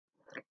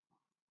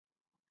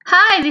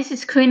Hi, this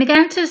is Karina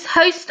Gantus,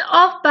 host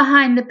of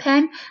Behind the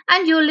Pen,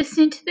 and you're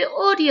listening to the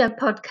audio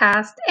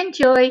podcast.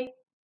 Enjoy.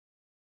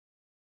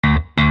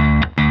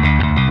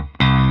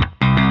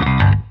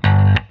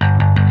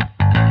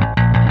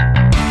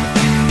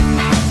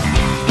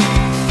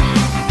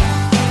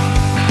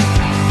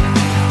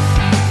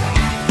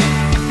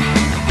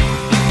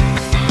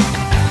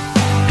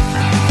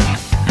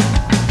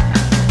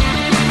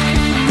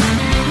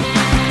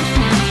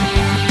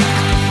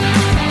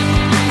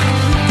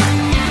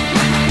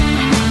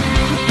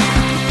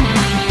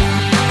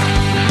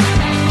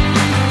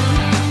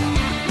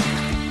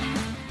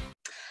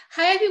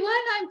 Hi everyone,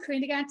 I'm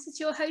Karina Gantus,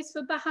 your host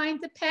for Behind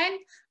the Pen.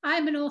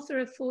 I'm an author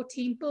of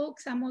 14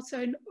 books. I'm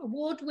also an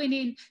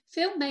award-winning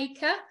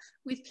filmmaker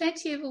with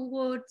plenty of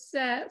awards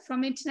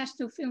from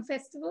international film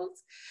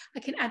festivals.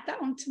 I can add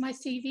that onto my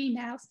CV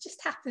now, it's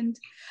just happened.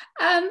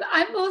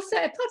 I'm also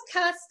a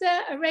podcaster,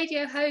 a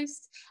radio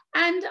host,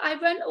 and I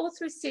run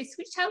Author Assist,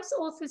 which helps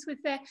authors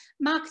with their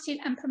marketing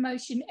and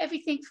promotion,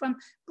 everything from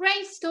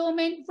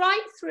brainstorming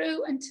right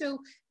through until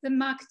the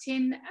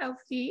marketing of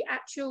the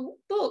actual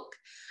book.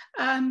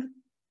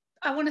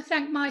 I want to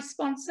thank my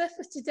sponsor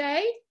for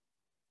today.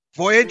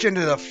 Voyage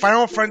into the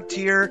Final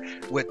Frontier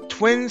with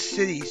Twin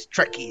Cities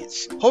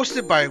Trekkies,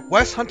 hosted by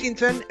Wes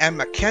Huntington and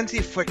Mackenzie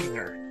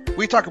Flickinger.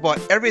 We talk about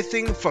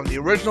everything from the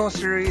original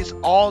series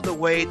all the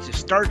way to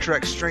Star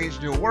Trek Strange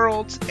New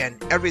Worlds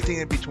and everything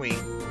in between.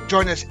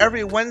 Join us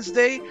every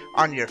Wednesday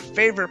on your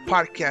favorite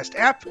podcast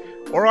app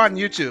or on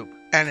YouTube.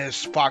 And as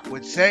Spock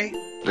would say,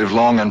 live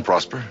long and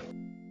prosper.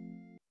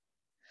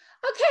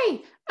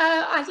 Okay,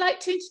 I'd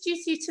like to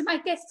introduce you to my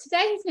guest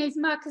today. His name is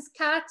Marcus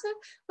Carter.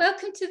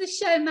 Welcome to the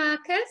show,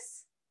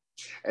 Marcus.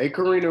 Hey,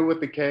 Karina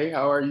with the K.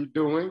 How are you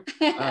doing?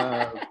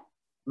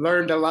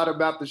 Learned a lot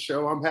about the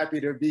show. I'm happy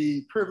to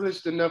be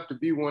privileged enough to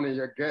be one of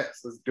your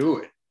guests. Let's do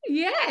it.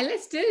 Yeah,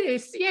 let's do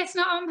this. Yes,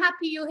 no, I'm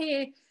happy you're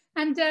here.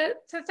 And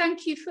so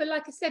thank you for,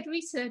 like I said,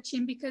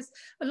 researching, because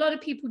a lot of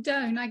people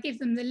don't. I give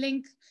them the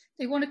link.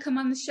 They want to come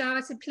on the show.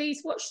 I said,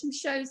 please watch some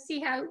shows, see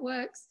how it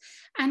works.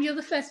 And you're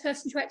the first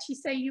person to actually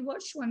say you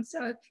watched one.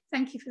 So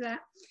thank you for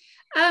that.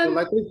 Well,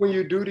 I think when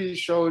you do these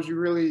shows, you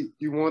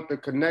want the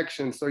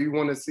connection. So you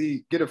want to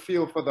get a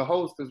feel for the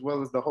host as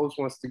well as the host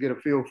wants to get a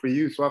feel for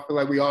you. So I feel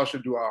like we all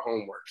should do our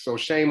homework. So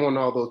shame on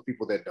all those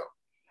people that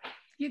don't.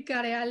 You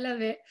got it. I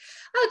love it.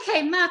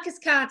 Okay, Marcus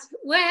Carter,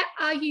 where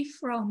are you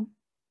from?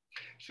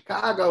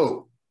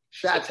 Chicago,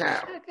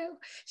 Chi-Town.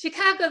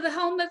 Chicago, the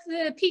home of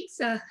the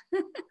pizza.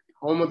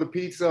 Home of the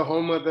pizza,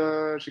 home of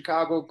the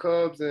Chicago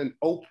Cubs and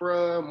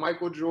Oprah,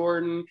 Michael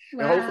Jordan.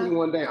 Wow. And hopefully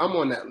one day I'm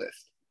on that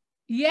list.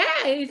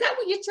 Yeah, is that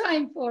what you're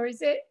trying for,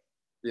 is it?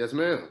 Yes,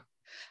 ma'am.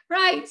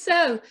 Right,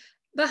 so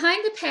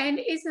Behind the Pen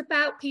is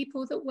about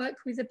people that work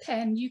with a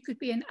pen. You could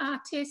be an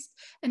artist,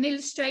 an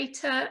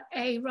illustrator,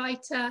 a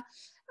writer,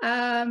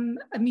 a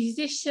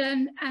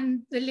musician,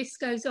 and the list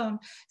goes on.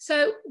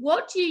 So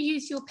what do you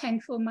use your pen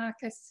for,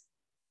 Marcus?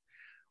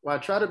 Well, I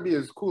try to be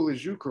as cool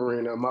as you,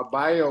 Karina. My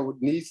bio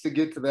needs to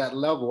get to that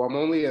level. I'm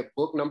only at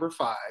book number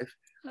 5,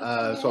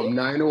 okay. So I'm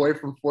 9 away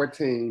from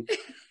 14.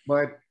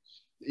 But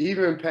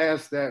even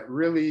past that,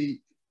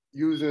 really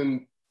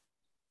using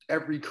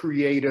every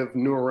creative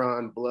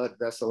neuron blood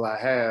vessel I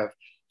have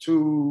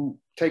to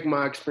take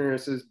my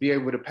experiences, be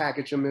able to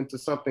package them into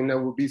something that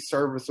will be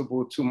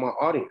serviceable to my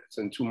audience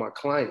and to my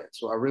clients.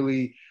 So I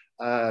really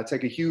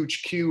take a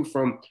huge cue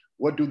from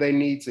what do they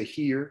need to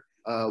hear,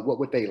 what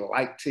would they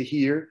like to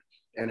hear,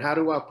 and how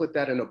do I put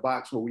that in a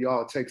box where we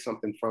all take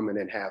something from it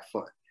and have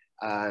fun?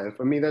 And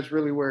for me, that's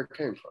really where it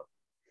came from.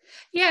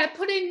 Yeah,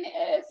 putting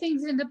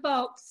things in the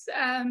box,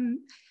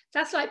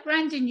 that's like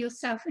branding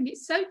yourself. And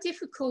it's so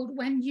difficult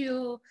when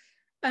you're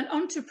an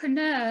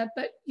entrepreneur,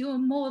 but you're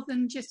more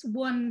than just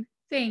one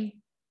thing.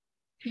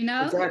 You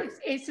know, exactly.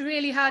 It's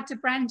really hard to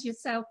brand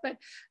yourself, but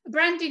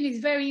branding is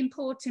very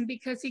important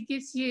because it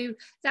gives you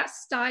that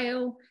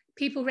style.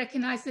 People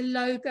recognize the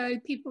logo,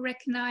 people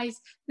recognize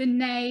the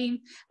name.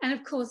 And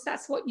of course,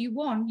 that's what you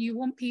want. You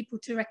want people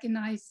to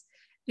recognize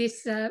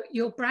this,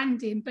 your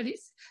branding. But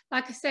it's,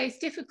 like I say, it's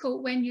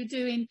difficult when you're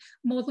doing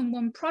more than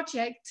one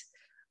project.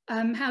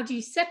 How do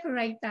you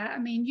separate that? I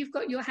mean, you've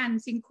got your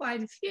hands in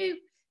quite a few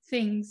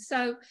things.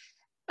 So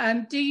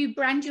do you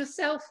brand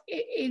yourself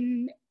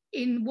in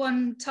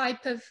one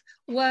type of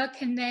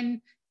work and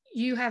then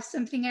you have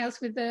something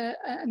else with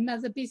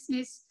another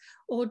business,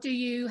 or do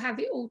you have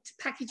it all to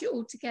package it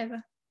all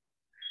together?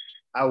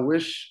 I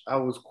wish I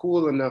was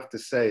cool enough to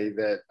say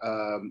that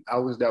I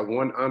was that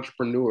one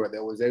entrepreneur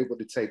that was able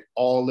to take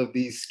all of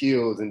these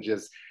skills and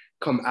just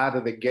come out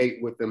of the gate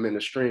with them in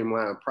a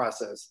streamlined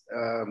process.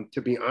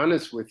 To be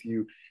honest with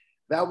you,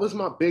 that was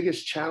my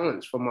biggest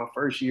challenge for my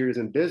first years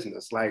in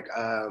business. Like,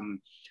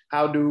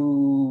 how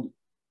do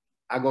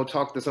I go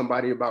talk to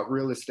somebody about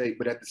real estate,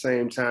 but at the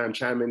same time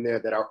chime in there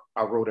that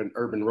I wrote an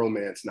urban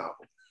romance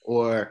novel,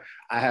 or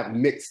I have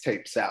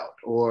mixtapes out,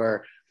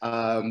 or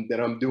that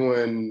I'm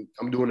doing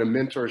a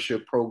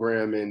mentorship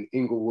program in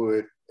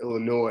Inglewood,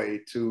 Illinois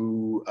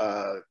to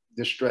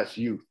distressed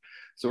youth.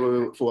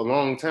 So for a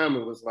long time,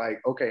 it was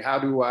like, okay, how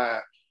do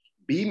I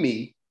be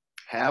me,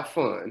 have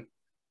fun,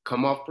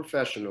 come off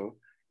professional,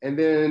 and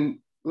then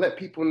let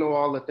people know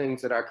all the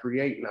things that I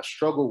create. And I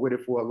struggled with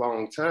it for a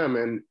long time.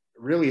 And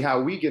really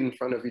how we get in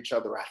front of each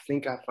other, I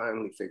think I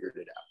finally figured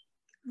it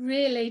out.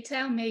 Really?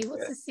 Tell me,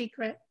 what's the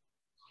secret?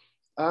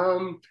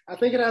 I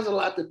think it has a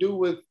lot to do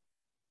with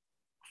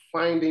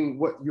finding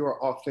what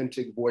your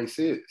authentic voice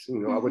is. You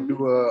know, I would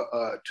do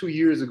 2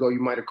 years ago, you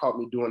might have caught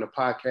me doing a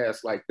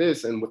podcast like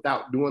this, and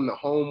without doing the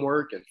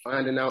homework and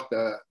finding out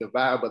the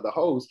vibe of the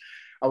host,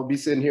 I would be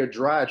sitting here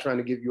dry trying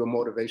to give you a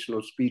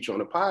motivational speech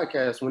on a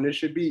podcast when it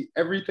should be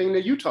everything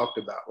that you talked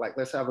about. Like,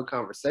 let's have a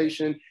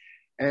conversation.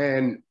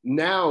 And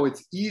now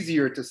it's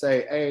easier to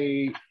say,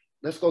 hey,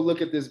 let's go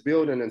look at this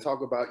building and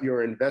talk about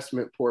your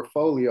investment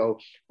portfolio.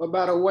 But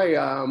by the way,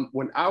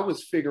 when I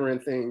was figuring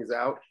things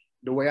out,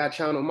 the way I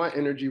channeled my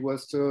energy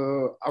was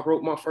I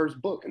wrote my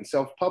first book and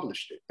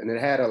self-published it. And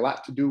it had a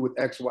lot to do with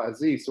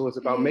XYZ. So it's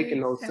about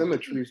making those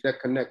symmetries that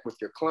connect with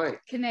your client.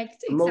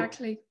 Connect,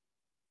 exactly.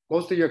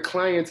 Most of your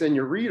clients and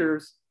your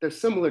readers, they're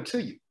similar to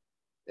you.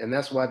 And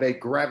that's why they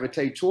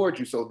gravitate towards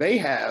you. So they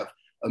have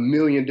a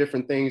million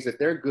different things that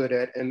they're good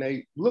at. And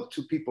they look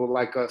to people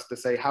like us to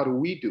say, how do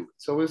we do it?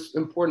 So it's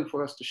important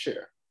for us to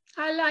share.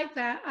 I like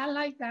that. I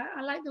like that.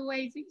 I like the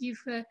way that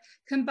you've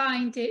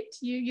combined it.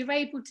 You're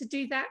able to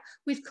do that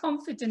with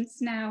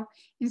confidence now,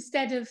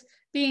 instead of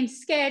being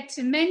scared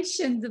to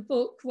mention the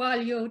book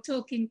while you're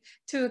talking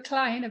to a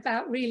client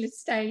about real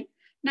estate.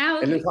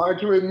 Now, and it's hard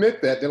to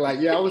admit that. They're like,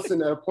 yeah, I was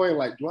sitting at a point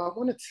like, do I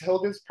want to tell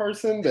this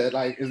person that,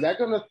 like, is that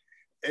going to,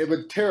 it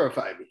would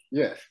terrify me.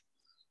 Yes.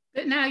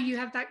 But now you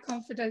have that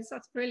confidence.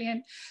 That's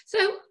brilliant.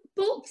 So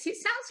books, it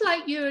sounds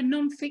like you're a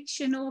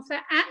non-fiction author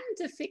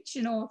and a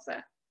fiction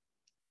author.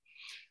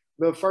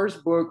 The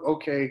first book,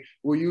 okay,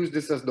 we'll use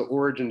this as the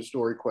origin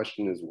story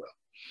question as well.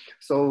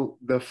 So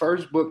the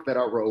first book that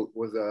I wrote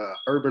was an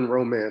urban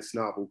romance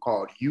novel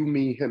called You,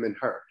 Me, Him, and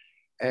Her.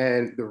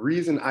 And the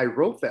reason I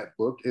wrote that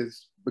book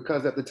is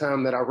because at the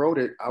time that I wrote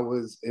it, I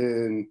was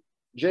in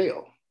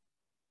jail.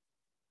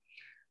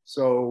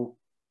 So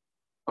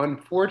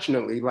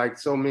unfortunately, like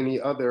so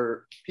many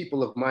other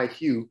people of my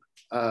hue,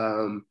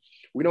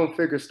 we don't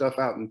figure stuff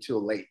out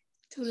until late.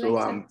 So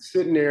I'm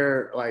sitting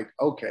there like,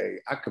 okay,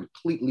 I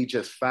completely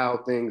just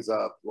fouled things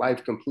up.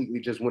 Life completely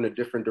just went a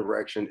different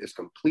direction. It's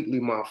completely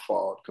my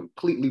fault,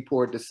 completely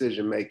poor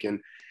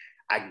decision-making.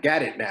 I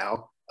got it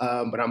now,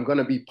 but I'm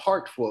gonna be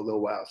parked for a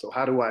little while. So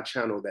how do I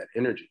channel that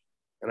energy?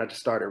 And I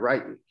just started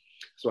writing.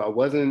 So I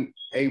wasn't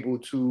able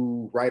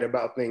to write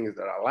about things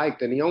that I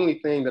liked. And the only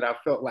thing that I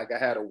felt like I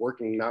had a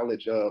working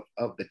knowledge of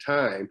the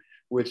time,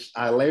 which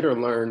I later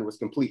learned was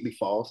completely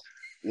false,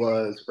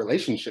 was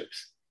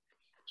relationships.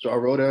 So I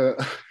wrote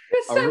honest.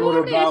 I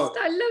love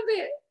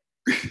it.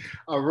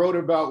 I wrote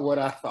about what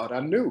I thought I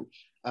knew.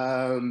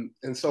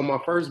 And so my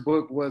first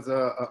book was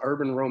a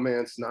urban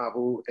romance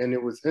novel. And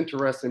it was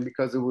interesting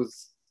because it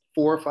was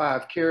 4 or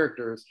 5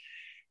 characters.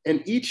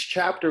 And each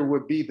chapter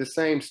would be the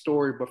same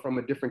story, but from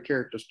a different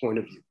character's point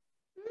of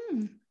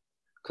view.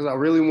 Because I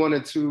really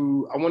wanted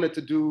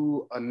to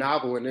do a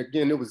novel. And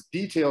again, it was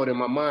detailed in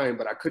my mind,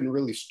 but I couldn't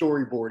really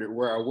storyboard it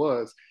where I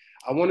was.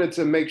 I wanted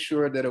to make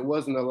sure that it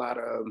wasn't a lot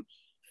of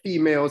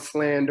female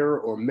slander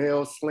or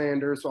male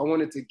slander. So I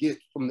wanted to get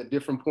from the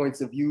different points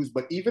of views,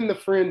 but even the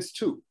friends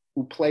too,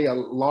 who play a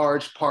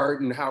large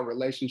part in how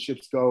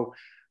relationships go.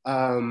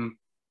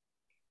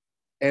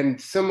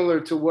 And similar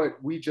to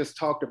what we just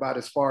talked about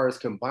as far as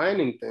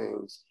combining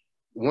things,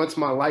 once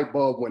my light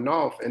bulb went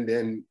off and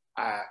then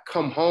I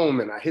come home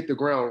and I hit the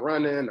ground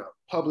running,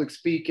 public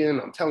speaking,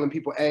 I'm telling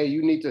people, hey,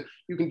 you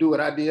can do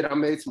what I did. I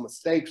made some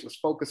mistakes. Let's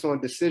focus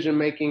on decision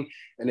making.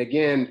 And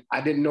again,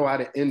 I didn't know how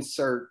to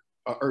insert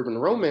an urban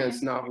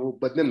romance novel,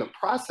 but then the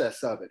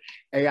process of it,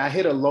 hey, I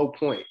hit a low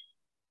point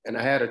and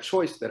I had a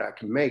choice that I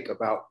can make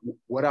about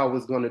what I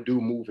was going to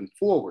do moving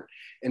forward.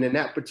 And in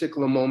that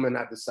particular moment,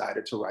 I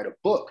decided to write a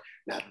book.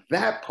 Now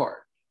that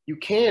part, you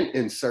can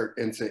insert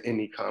into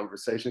any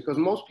conversation because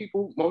most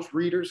people, most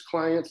readers,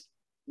 clients,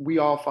 we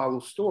all follow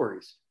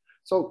stories.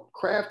 So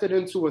craft it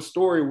into a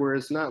story where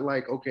it's not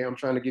like, okay, I'm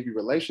trying to give you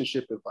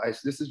relationship advice.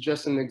 This is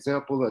just an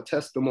example, a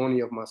testimony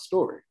of my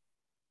story.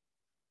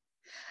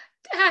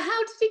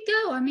 How did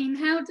it go? I mean,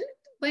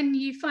 when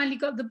you finally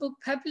got the book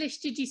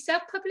published, did you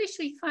self-publish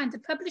or you find a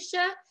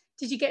publisher?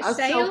 Did you get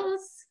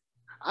sales?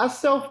 I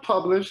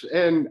self-published,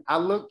 and I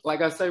looked,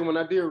 like I say, when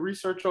I did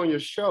research on your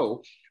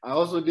show, I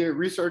also did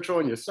research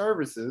on your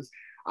services.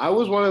 I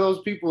was one of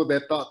those people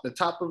that thought the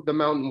top of the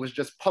mountain was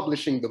just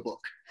publishing the book.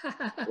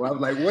 Well, I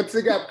was like, once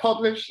it got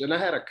published and I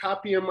had a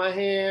copy in my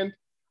hand,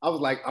 I was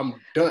like, I'm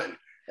done.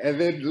 And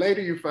then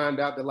later you find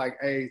out that like,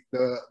 hey,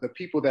 the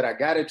people that I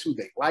got it to,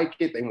 they like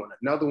it. They want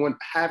another one,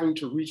 having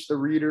to reach the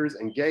readers,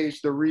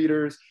 engage the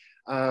readers.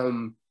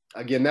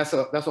 Again, that's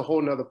a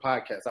whole nother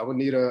podcast. I would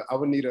need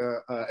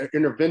an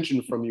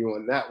intervention from you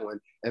on that one.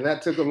 And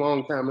that took a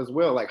long time as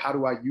well. Like, how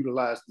do I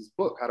utilize this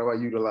book? How do I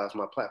utilize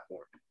my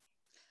platform?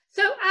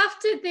 So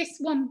after this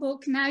one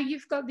book, now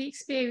you've got the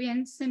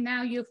experience and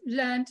now you've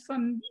learned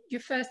from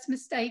your first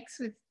mistakes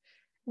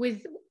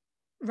with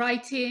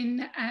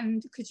writing,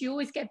 and because you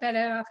always get better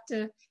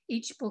after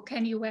each book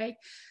anyway.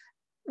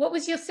 What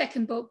was your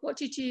second book? What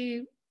did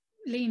you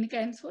lean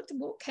against? What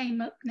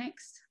came up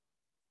next?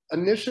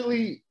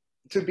 Initially,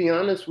 to be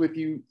honest with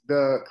you,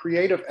 the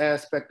creative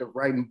aspect of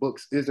writing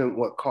books isn't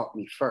what caught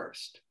me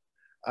first.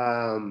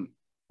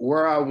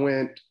 Where I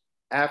went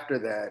after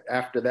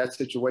that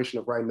situation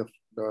of writing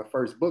the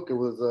first book, it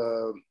was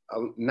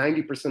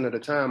 90% of the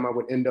time I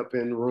would end up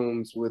in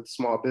rooms with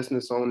small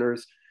business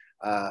owners,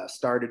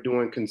 started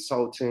doing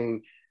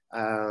consulting,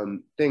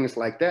 things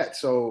like that.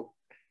 So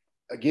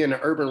again, an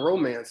urban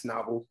romance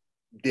novel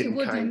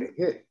didn't kind of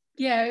hit.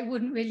 Yeah, it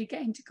wouldn't really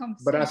get into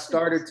conversation. But I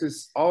started to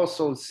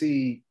also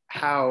see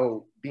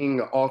how being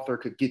an author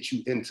could get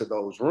you into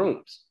those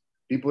rooms.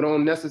 People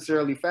don't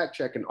necessarily fact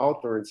check an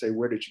author and say,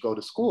 where did you go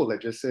to school? They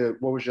just said,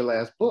 what was your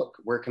last book?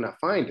 Where can I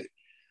find it?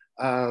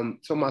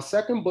 So my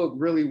second book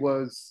really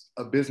was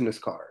a business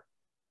card.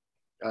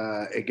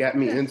 It got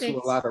me into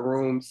a lot of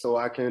rooms so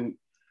I can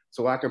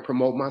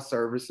promote my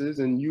services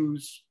and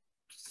use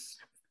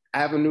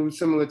avenues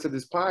similar to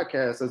this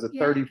podcast as a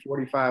 30,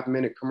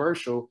 45-minute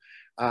commercial,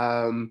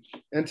 and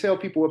tell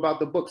people about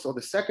the book. So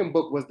the second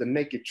book was The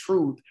Naked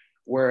Truth,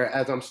 where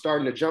as I'm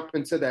starting to jump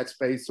into that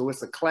space, so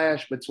it's a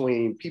clash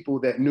between people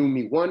that knew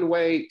me one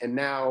way, and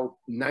now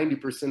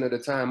 90% of the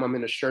time I'm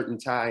in a shirt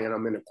and tie and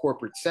I'm in a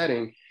corporate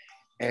setting,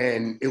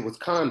 and it was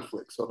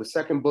conflict. So the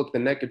second book, The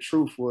Naked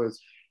Truth, was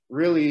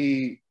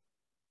really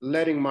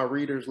letting my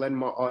readers, letting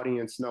my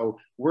audience know,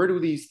 where do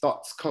these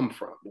thoughts come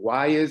from?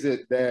 Why is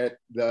it that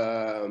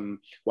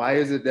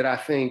I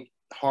think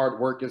hard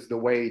work is the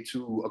way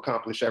to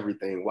accomplish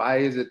everything? Why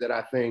is it that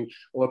I think,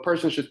 well, a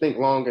person should think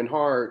long and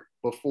hard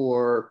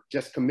before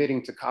just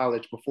committing to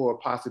college, before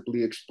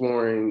possibly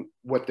exploring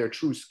what their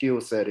true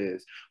skill set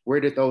is? Where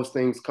did those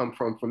things come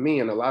from for me?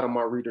 And a lot of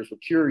my readers were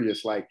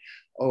curious, like,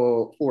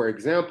 oh, for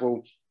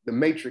example, The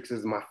Matrix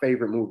is my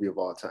favorite movie of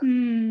all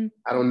time.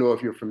 I don't know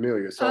if you're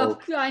familiar. So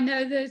I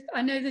know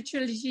the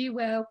trilogy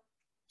well.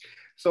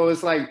 So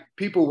it's like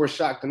people were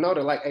shocked to know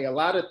that, like, hey, a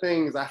lot of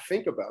things I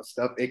think about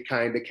stuff, it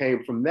kind of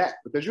came from that.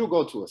 Because you'll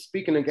go to a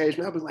speaking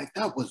engagement, I'll be like,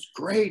 that was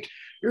great.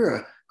 You're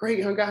a great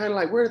young guy. And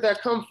like, where did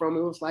that come from?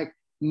 It was like,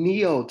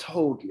 Neo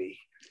told me.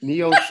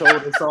 Neo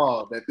showed us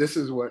all that this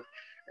is what,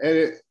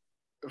 and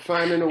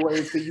finding a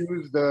way to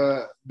use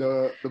the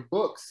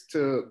books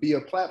to be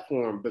a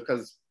platform,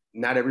 because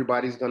not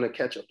everybody's going to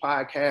catch a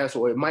podcast,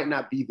 or it might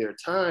not be their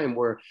time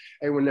where,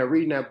 hey, when they're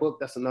reading that book,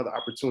 that's another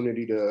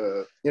opportunity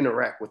to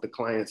interact with the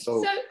client.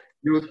 So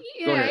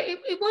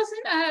it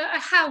wasn't a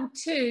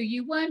how-to.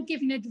 You weren't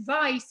giving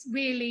advice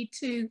really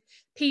to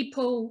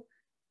people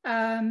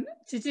to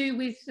do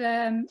with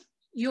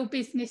your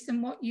business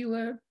and what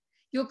your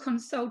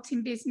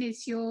consulting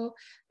business, your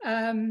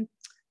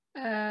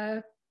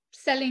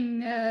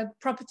selling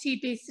property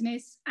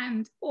business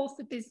and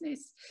author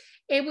business.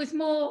 It was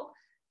more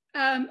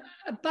a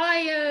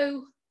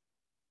bio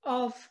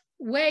of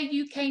where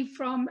you came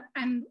from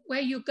and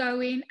where you're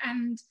going,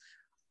 and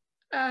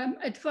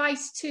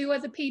advice to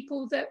other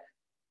people that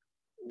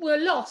were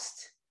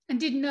lost and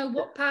didn't know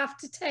what path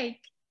to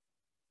take.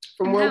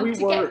 From where we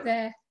were, get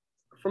there.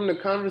 From the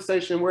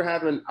conversation we're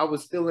having, I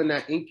was still in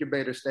that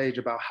incubator stage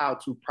about how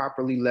to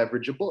properly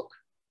leverage a book.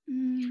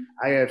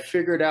 I had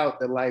figured out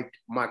that, like,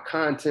 my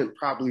content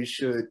probably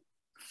should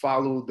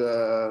follow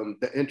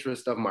the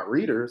interest of my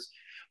readers,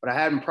 but I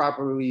hadn't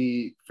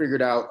properly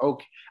figured out,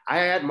 okay,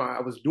 I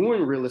was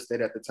doing real estate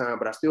at the time,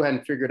 but I still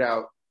hadn't figured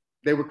out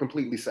they were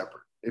completely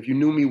separate. If you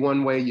knew me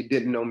one way, you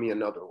didn't know me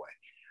another way.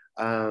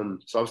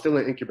 So I was still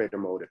in incubator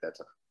mode at that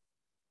time.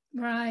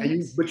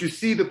 Right. But you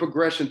see the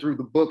progression through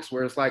the books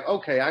where it's like,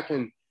 okay,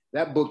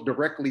 that book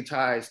directly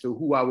ties to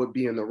who I would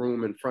be in the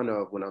room in front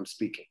of when I'm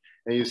speaking.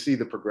 And you see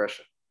the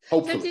progression.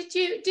 Hopefully. So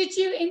did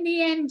you in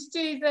the end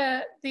do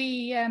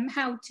the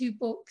how-to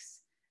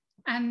books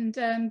and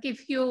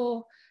give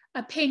your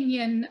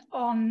opinion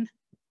on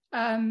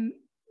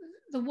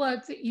the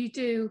work that you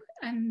do,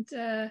 and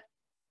a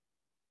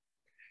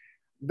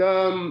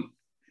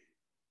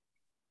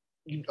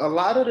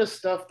lot of the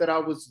stuff that I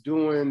was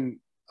doing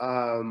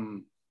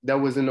that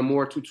was in a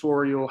more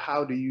tutorial,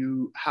 how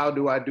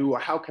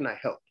can I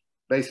help?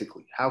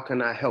 Basically, how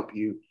can I help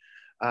you?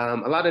 A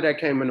lot of that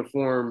came in the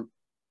form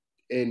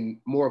in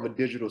more of a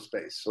digital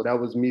space. So that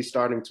was me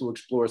starting to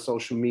explore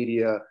social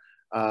media,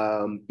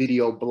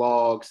 video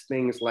blogs,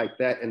 things like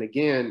that. And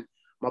again,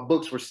 my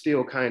books were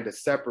still kind of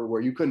separate,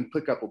 where you couldn't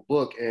pick up a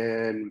book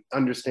and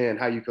understand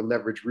how you could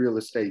leverage real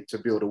estate to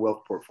build a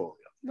wealth portfolio.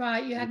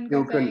 Right,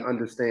 you couldn't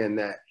understand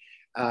that.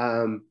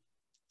 And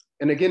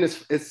again,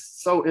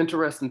 it's so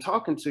interesting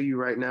talking to you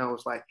right now.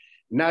 It's like,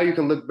 now you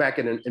can look back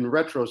in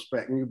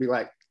retrospect and you'll be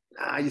like,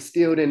 nah, you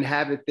still didn't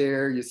have it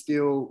there. You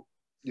still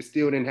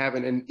didn't have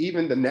it. And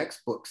even the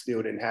next book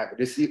still didn't have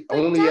it. It's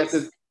only at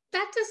the...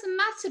 That doesn't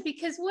matter,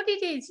 because what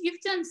it is,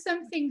 you've done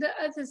something that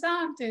others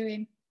aren't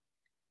doing.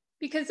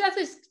 Because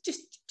others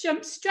just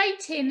jump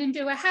straight in and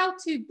do a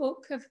how-to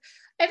book of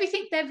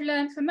everything they've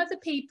learned from other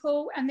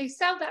people, and they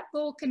sell that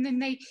book, and then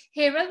they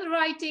hear other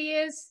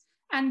ideas,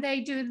 and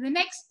they do the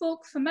next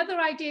book from other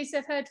ideas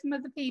they've heard from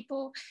other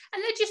people,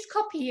 and they're just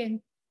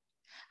copying.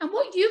 And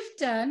what you've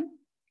done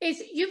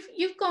is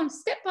you've gone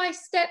step by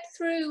step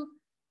through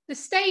the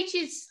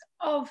stages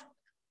of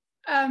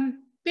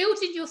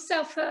building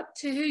yourself up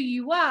to who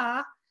you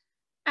are,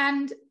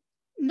 and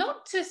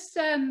not just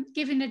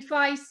giving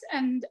advice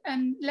and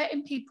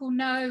letting people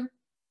know,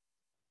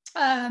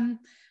 how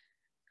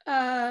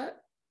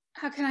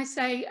can I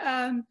say,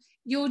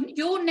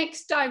 your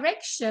next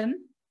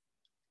direction,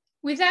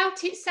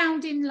 without it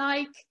sounding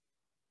like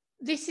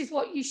this is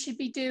what you should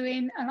be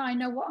doing and I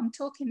know what I'm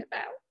talking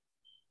about.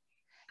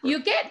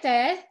 You get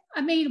there.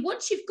 I mean,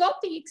 once you've got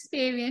the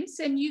experience,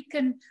 and you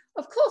can,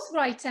 of course,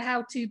 write a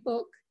how-to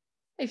book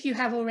if you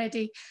have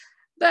already.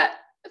 But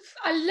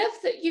I love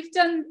that you've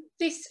done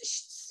this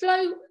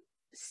slow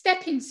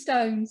stepping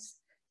stones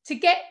to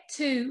get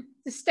to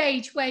the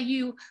stage where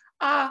you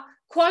are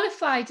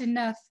qualified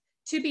enough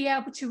to be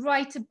able to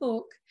write a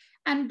book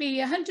and be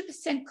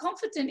 100%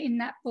 confident in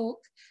that book,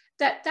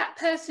 that that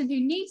person who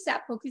needs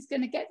that book is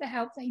going to get the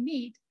help they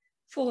need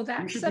for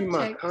that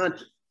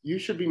subject. You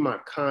should be my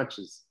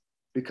conscience,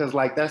 because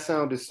like that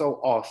sounded so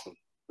awesome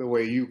the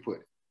way you put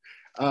it.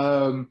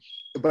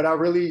 But I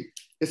really,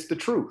 it's the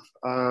truth.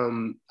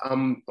 I'm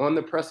on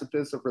the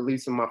precipice of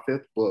releasing my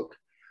 5th book.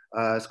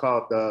 It's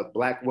called the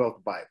Black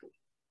Wealth Bible.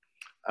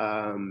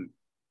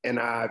 And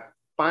I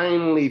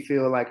finally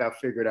feel like I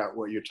figured out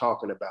what you're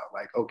talking about.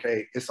 Like,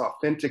 okay, it's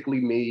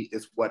authentically me.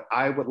 It's what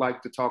I would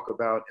like to talk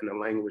about in a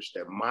language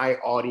that my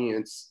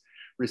audience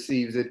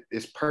receives. It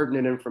is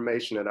pertinent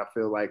information that I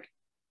feel like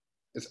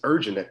is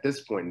urgent at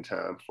this point in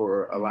time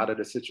for a lot of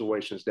the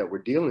situations that we're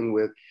dealing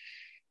with.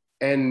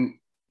 And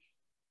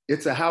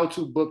it's a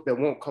how-to book that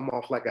won't come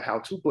off like a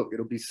how-to book.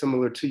 It'll be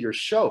similar to your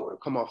show. It'll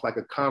come off like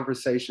a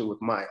conversation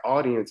with my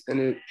audience. And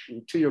it,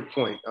 to your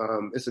point,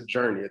 it's a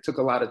journey. It took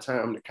a lot of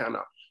time to kind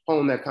of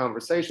hone that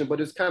conversation,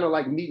 but it's kind of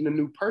like meeting a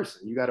new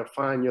person. You got to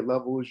find your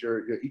levels,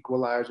 your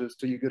equalizers,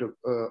 till you get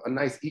a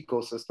nice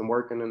ecosystem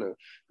working in a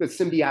good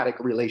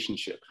symbiotic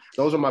relationship.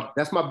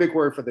 That's my big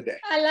word for the day.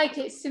 I like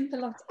it,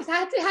 symbiotic.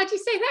 How do you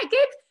say that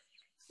again?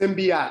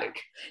 Symbiotic.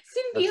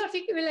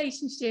 Symbiotic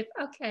relationship,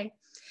 okay.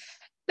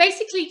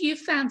 Basically, you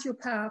found your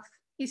path.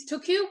 It's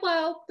took you a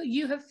while, but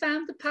you have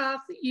found the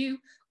path that you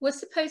were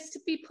supposed to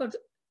be put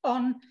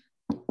on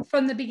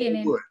from the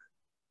beginning.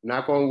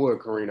 Knock on wood,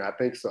 Karina, I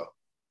think so.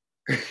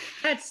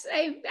 That's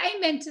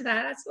amen to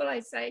that. That's what I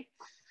say.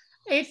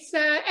 It's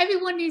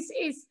everyone is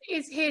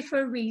here for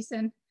a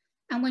reason,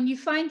 and when you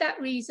find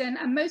that reason,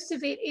 and most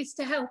of it is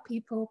to help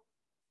people.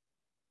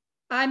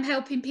 I'm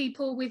helping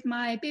people with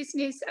my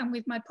business and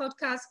with my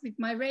podcast, with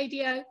my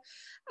radio.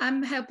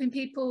 I'm helping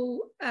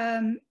people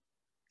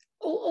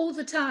all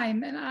the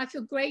time, and I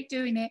feel great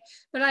doing it.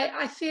 But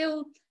I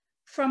feel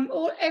from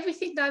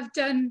everything that I've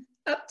done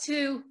up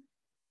to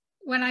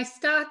when I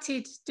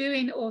started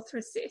doing Author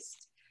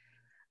Assist,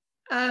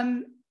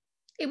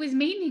 it was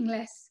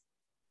meaningless.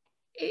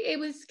 It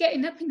was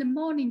getting up in the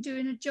morning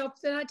doing a job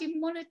that I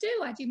didn't want to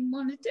do. I didn't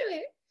want to do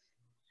it.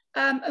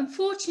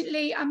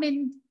 Unfortunately,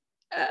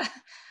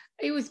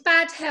 it was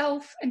bad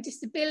health and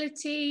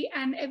disability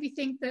and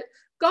everything that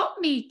got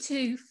me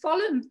to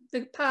follow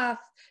the path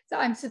that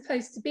I'm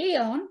supposed to be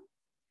on,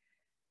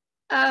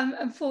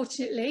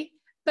 unfortunately.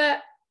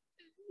 But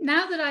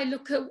now that I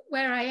look at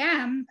where I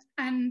am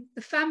and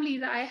the family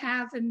that I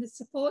have and the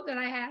support that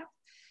I have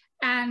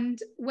and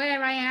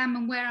where I am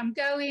and where I'm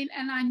going,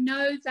 and I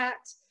know that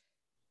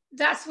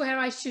that's where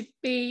I should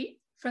be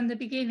from the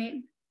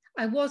beginning.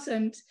 I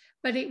wasn't,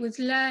 but it was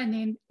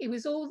learning. It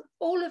was all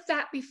of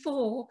that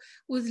before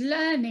was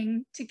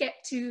learning to get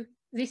to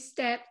this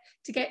step,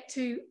 to get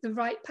to the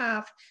right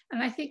path.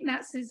 And I think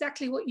that's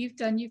exactly what you've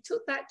done. You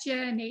took that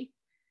journey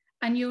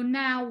and you're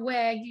now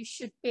where you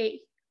should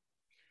be.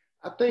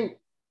 I think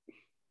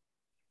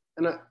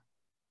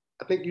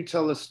you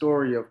tell a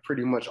story of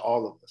pretty much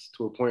all of us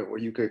to a point where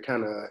you could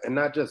kind of, and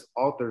not just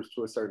authors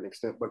to a certain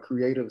extent, but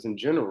creatives in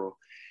general.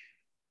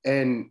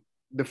 And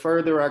the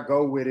further I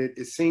go with it,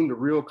 it seemed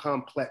real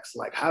complex.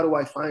 Like, how do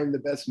I find the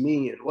best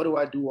me? And what do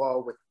I do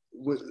all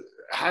with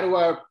how do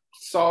I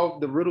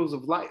solve the riddles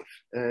of life?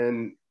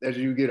 And as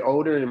you get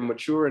older and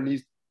mature, and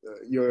these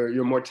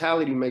your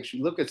mortality makes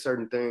you look at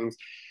certain things.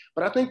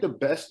 But I think the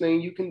best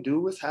thing you can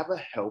do is have a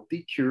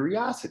healthy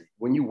curiosity.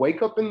 When you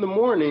wake up in the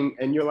morning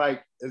and you're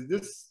like, is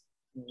this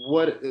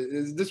what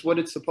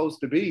it's supposed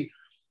to be?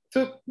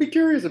 To be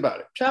curious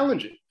about it,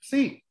 challenge it,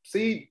 see,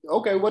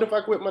 okay, what if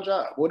I quit my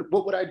job? What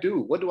would I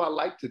do? What do I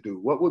like to do?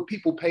 What would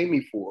people pay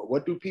me for?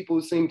 What do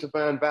people seem to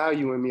find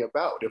value in me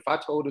about? If I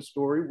told a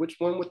story, which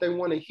one would they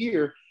want to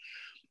hear?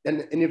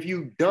 And if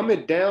you dumb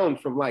it down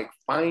from like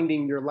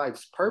finding your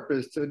life's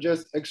purpose to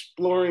just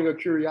exploring a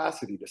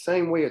curiosity, the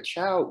same way a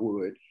child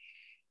would,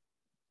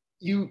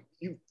 you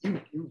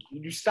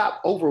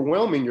stop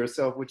overwhelming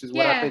yourself, which is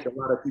what I think a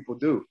lot of people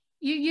do.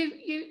 You're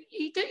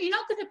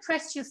not going to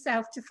press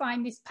yourself to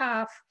find this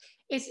path.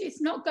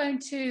 It's not going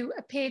to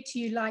appear to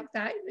you like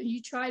that.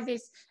 You try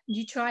this,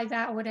 you try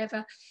that, or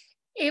whatever.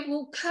 It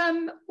will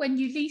come when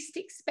you least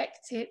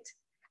expect it,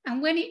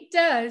 And when it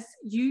does,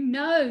 you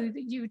know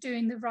that you're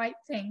doing the right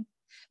thing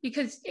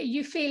because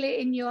you feel it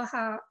in your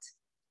heart.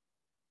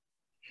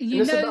 And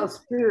it's about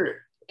spirit.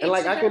 And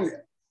like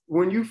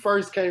when you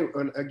first came,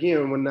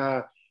 again, when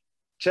I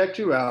checked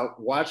you out,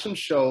 watched some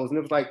shows, and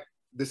it was like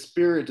the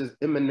spirit just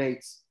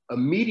emanates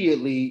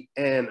immediately.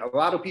 And a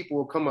lot of people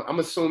will come up. I'm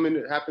assuming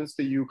it happens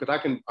to you because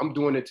I'm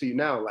doing it to you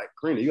now. Like,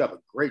 Karina, you have a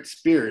great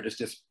spirit. It's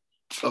just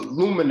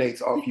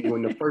illuminates off you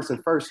when the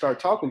person first start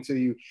talking to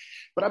you.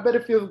 But I bet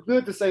it feels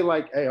good to say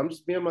like, hey, I'm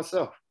just being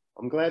myself.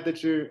 I'm glad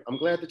that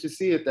you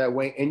see it that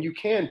way. And you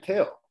can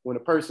tell when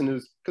a person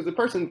is, because the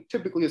person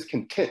typically is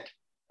content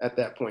at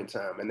that point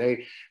in time. And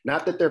they,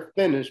 not that they're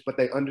finished, but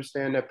they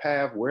understand their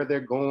path, where they're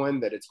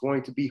going, that it's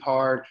going to be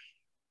hard.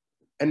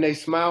 And they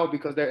smile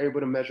because they're able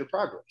to measure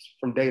progress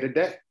from day to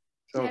day.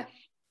 So, yeah.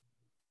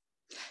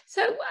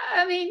 So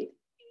I mean,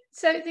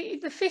 so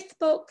the fifth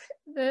book,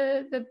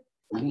 the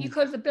you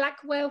call it the Black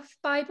Wealth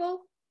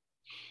Bible?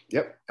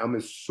 Yep. I'm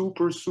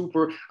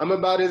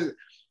about as,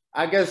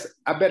 I guess,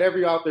 I bet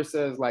every author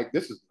says like,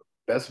 this is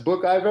the best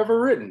book I've ever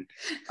written.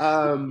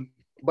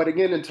 But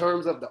again, in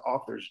terms of the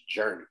author's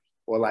journey,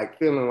 or like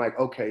feeling like,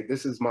 okay,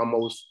 this is my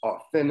most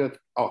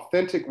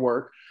authentic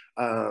work,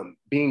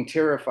 being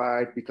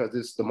terrified because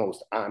it's the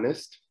most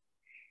honest,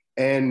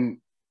 and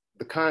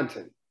the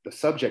content, the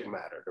subject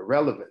matter, the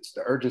relevance,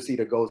 the urgency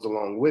that goes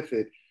along with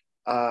it.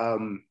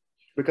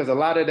 Because a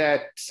lot of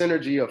that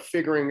synergy of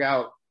figuring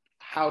out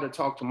how to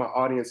talk to my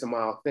audience and my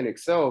authentic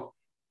self,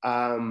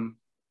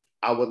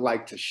 I would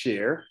like to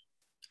share.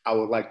 I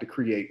would like to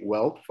create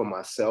wealth for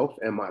myself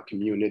and my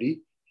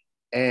community.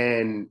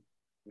 And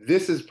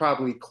this is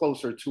probably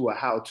closer to a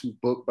how-to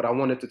book, but I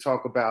wanted to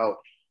talk about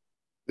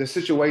the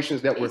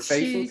situations that we're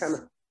facing, kind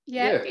of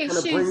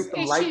issues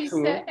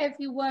that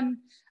everyone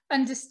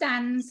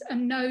understands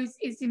and knows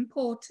is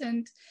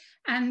important,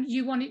 and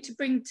you want it to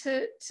bring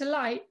to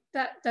light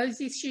that those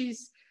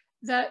issues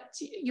that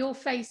you're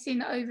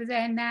facing over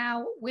there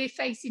now, we're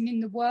facing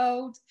in the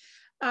world.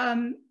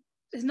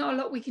 There's not a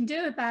lot we can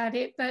do about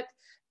it, but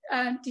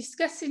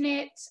discussing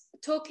it,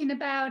 talking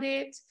about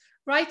it,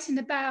 writing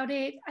about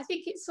it, I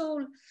think it's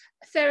all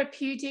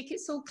therapeutic,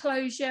 it's all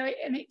closure,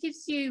 and it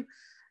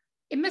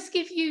must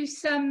give you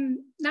some,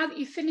 now that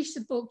you've finished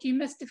the book, you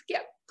must have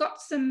got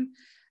some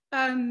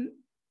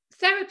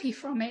therapy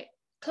from it,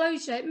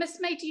 closure. It must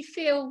have made you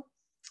feel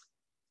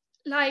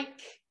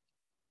like,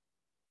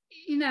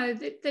 you know,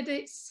 that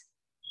it's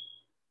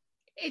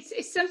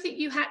something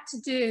you had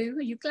to do.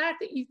 You're glad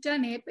that you've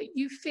done it, but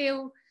you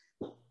feel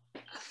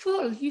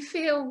full, you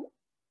feel,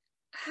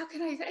 how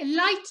can I say,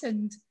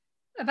 enlightened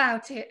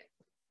about it.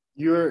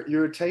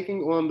 You're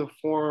taking on the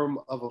form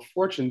of a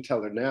fortune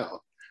teller now,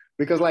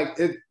 because like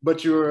it,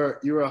 but you're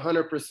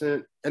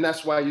 100%, and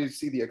that's why you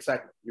see the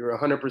excitement. You're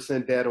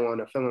 100% dead on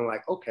a feeling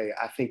like, okay,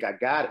 I think I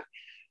got it.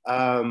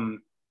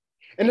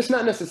 And it's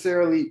not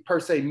necessarily per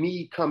se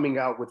me coming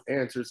out with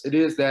answers. It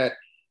is that,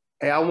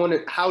 hey,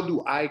 how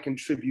do I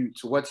contribute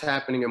to what's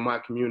happening in my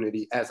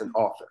community as an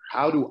author?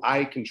 How do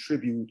I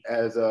contribute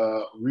as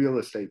a real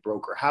estate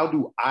broker? How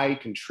do I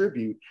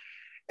contribute?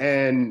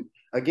 And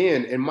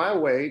again, in my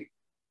way,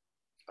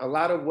 a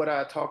lot of what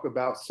I talk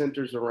about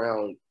centers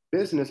around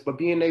business, but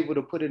being able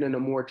to put it in a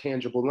more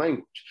tangible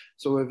language.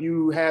 So if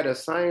you had a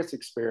science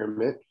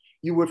experiment,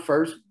 you would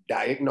first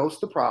diagnose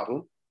the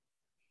problem.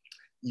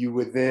 You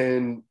would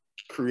then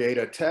create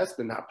a test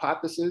and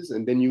hypothesis,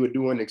 and then you would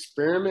do an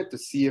experiment to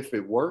see if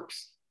it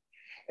works.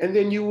 And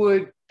then you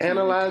would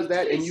analyze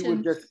that, and you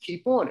would just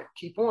keep on it.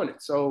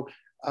 So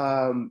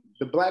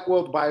the Black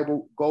Wealth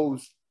Bible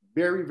goes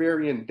very,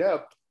 very in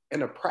depth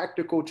in a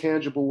practical,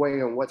 tangible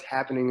way on what's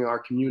happening in our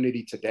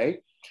community today.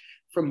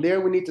 From there,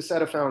 we need to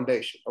set a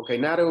foundation. Okay,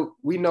 now that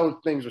we know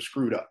things are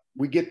screwed up,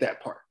 we get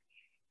that part.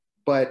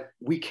 But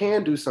we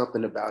can do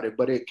something about it,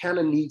 but it kind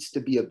of needs to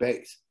be a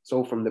base.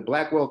 So from the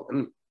Black Wealth,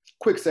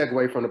 quick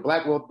segue from the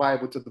Black Wealth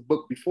Bible to the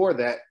book before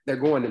that, they're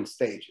going in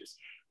stages.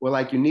 Well,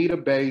 like you need a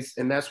base,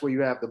 and that's where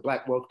you have the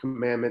Black Wealth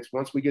Commandments.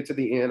 Once we get to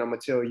the end, I'm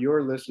gonna tell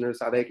your listeners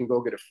how they can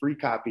go get a free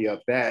copy of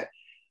that.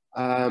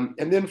 And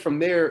then from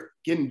there,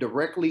 getting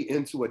directly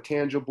into a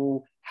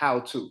tangible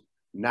how-to,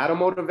 not a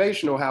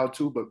motivational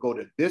how-to, but go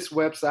to this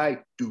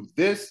website, do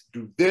this,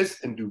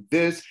 and do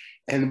this,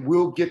 and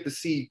we'll get the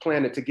seed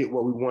planted to get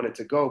where we want it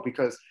to go.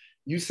 Because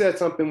you said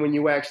something when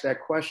you asked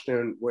that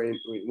question,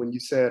 when you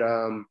said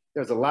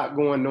there's a lot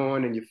going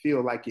on and you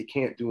feel like you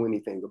can't do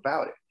anything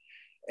about it.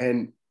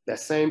 And that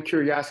same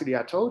curiosity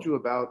I told you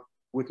about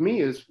with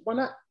me is, why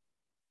not?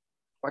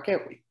 Why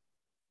can't we?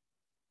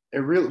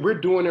 And we're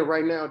doing it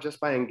right now just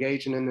by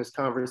engaging in this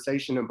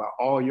conversation about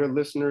all your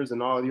listeners,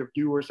 and all your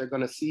viewers are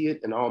going to see it,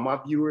 and all my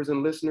viewers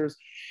and listeners.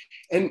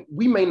 And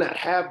we may not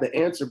have the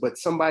answer, but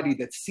somebody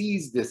that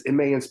sees this, it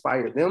may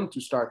inspire them to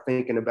start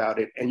thinking about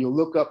it. And you'll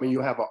look up and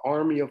you'll have an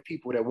army of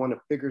people that want to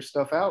figure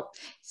stuff out.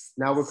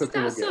 Now we're cooking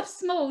again. Starts off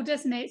small,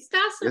 doesn't it?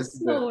 Starts off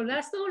small.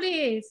 That's all it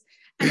is.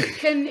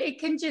 And it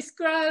can just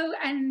grow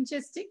and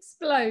just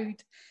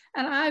explode.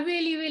 And I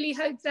really, really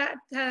hope that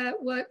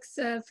works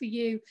for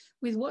you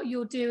with what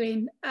you're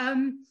doing.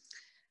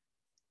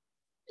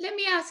 let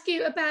me ask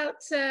you about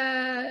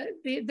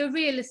the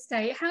real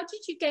estate. How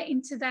did you get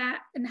into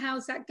that, and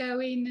how's that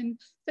going? And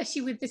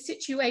especially with the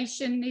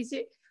situation,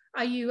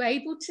 are you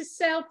able to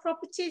sell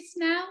properties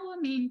now? I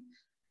mean,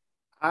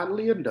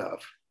 oddly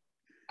enough,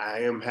 I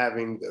am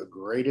having the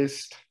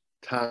greatest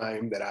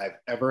time that I've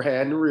ever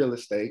had in real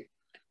estate.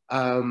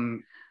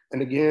 And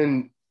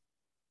again,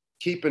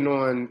 keeping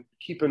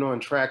on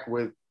track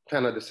with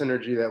kind of the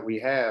synergy that we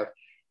have,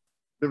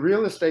 the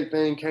real estate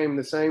thing came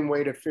the same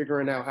way to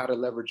figuring out how to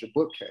leverage a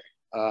book came.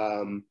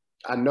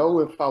 I know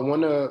if I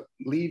want to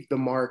leave the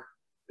mark,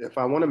 if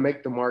I want to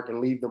make the mark and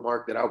leave the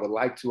mark that I would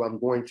like to, I'm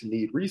going to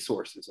need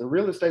resources. And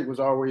real estate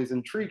was always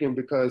intriguing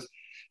because,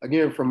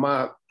 again, from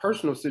my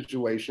personal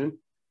situation,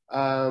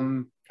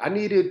 I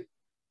needed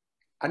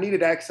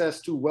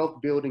access to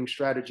wealth building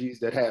strategies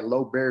that had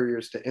low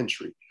barriers to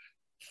entry.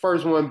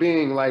 First one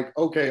being like,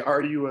 okay,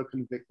 are you a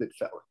convicted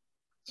felon?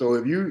 So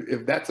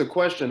if that's a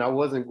question, I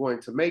wasn't going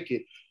to make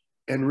it.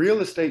 And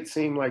real estate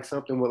seemed like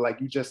something where like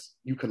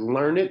you could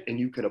learn it and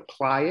you could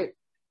apply it.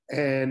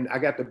 And I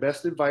got the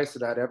best advice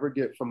that I'd ever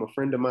get from a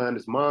friend of mine.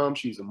 His mom,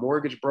 she's a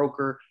mortgage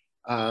broker.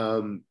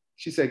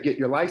 She said, get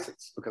your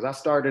license, because I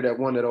started at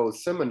one of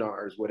those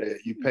seminars where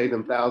you pay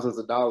them thousands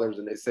of dollars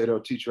and they say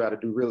they'll teach you how to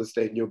do real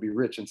estate and you'll be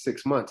rich in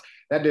 6 months.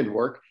 That didn't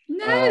work.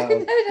 No,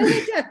 no,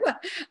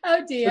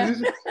 oh dear.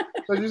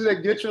 So you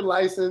said, get your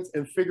license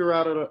and figure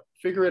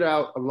it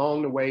out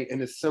along the way.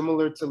 And it's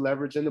similar to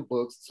leveraging the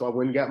books. So I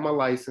went and got my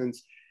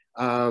license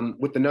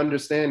with an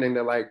understanding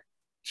that like,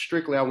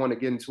 strictly, I want to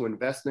get into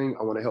investing.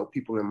 I want to help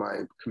people in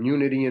my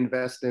community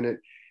invest in it.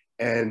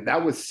 And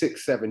that was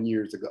 6-7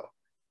 years ago.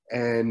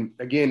 And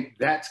again,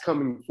 that's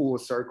coming full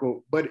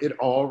circle, but it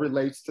all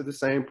relates to the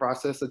same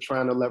process of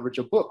trying to leverage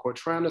a book or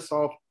trying to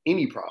solve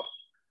any problem,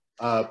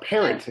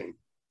 parenting,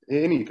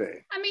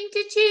 anything. I mean,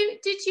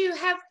 did you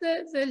have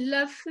the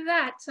love for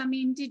that? I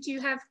mean, did you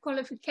have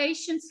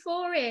qualifications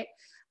for it?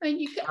 I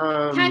mean,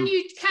 can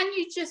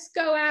you just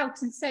go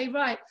out and say,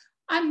 right,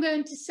 I'm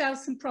going to sell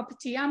some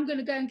property, I'm going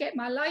to go and get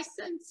my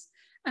license,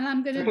 and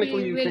I'm going to be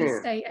a real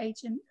estate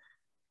agent?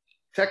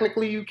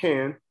 Technically, you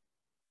can.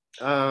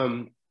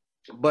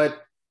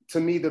 But to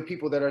me, the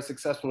people that are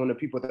successful and the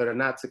people that are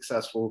not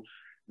successful,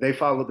 they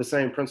follow the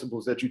same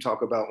principles that you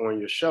talk about on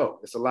your show.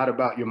 It's a lot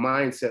about your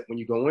mindset when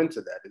you go into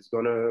that.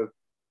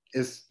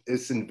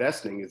 It's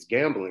investing, it's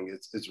gambling,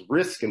 it's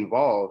risk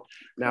involved.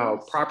 Now,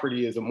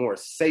 property is a more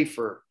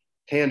safer,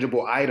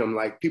 tangible item.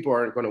 Like, people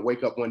aren't going to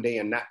wake up one day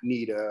and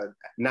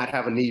not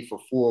have a need for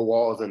 4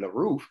 walls and the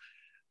roof.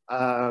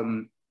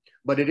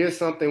 But it is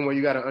something where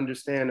you got to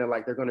understand that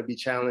like there are going to be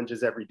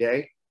challenges every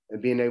day,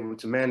 and being able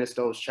to manage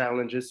those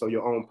challenges so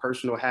your own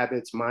personal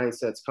habits,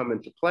 mindsets come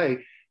into play.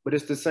 But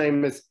it's the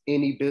same as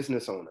any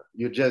business owner.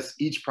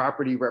 Each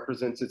property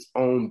represents its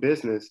own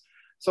business.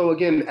 So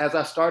again, as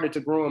I started to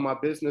grow in my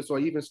business, or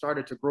even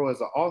started to grow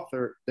as an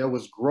author, there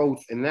was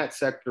growth in that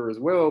sector as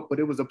well, but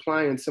it was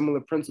applying similar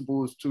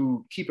principles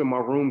to keeping my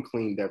room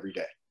cleaned every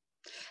day.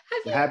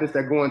 The habits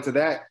that go into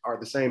that are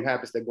the same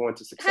habits that go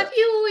into success. Have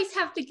you always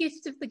had the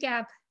gift of the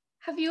gab?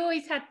 Have you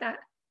always had that?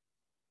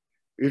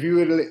 If you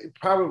would,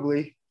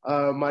 probably.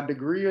 My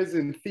degree is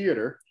in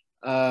theater.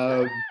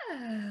 I've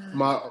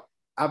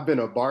been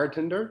a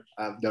bartender.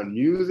 I've done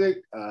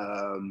music.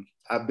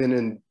 I've been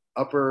in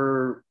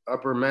upper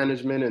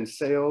management and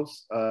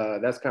sales.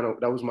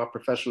 That was my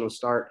professional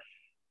start.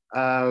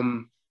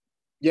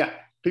 Yeah,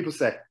 people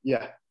say,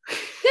 yeah.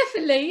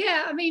 Definitely,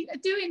 yeah. I mean,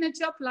 doing a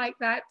job like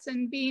that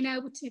and being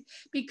able to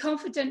be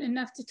confident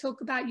enough to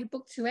talk about your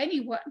book to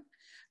anyone.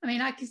 I mean,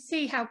 I can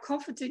see how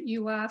confident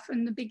you are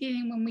from the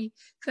beginning when we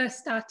first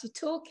started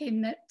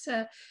talking, that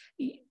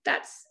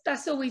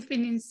that's always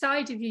been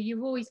inside of you.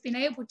 You've always been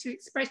able to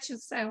express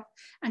yourself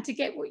and to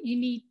get what you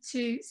need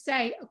to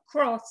say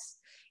across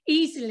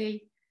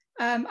easily.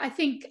 I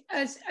think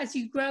as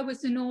you grow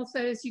as an author,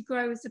 as you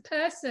grow as a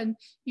person,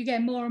 you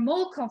get more and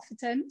more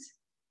confident.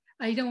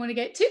 You don't want to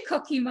get too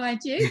cocky,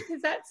 mind you,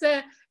 because that's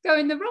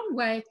going the wrong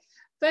way.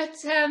 But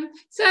so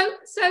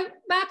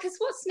Marcus,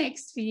 what's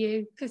next for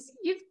you? Because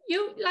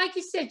you like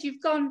you said,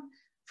 you've gone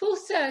full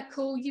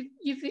circle.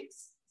 You've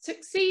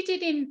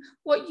succeeded in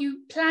what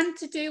you planned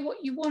to do,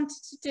 what you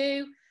wanted to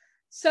do.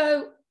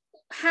 So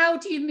how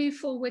do you move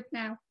forward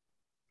now?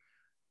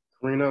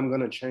 Karina, I'm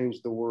going to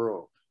change the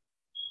world.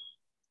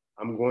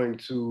 I'm going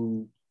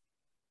to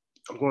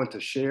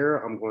share.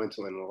 I'm going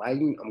to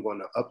enlighten. I'm going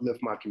to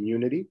uplift my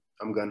community.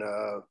 I'm going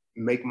to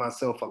make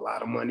myself a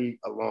lot of money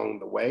along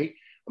the way.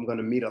 I'm going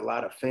to meet a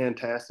lot of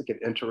fantastic and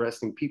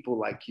interesting people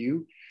like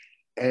you.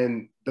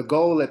 And the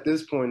goal at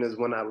this point is,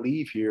 when I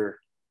leave here,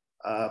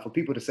 for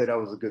people to say that I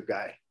was a good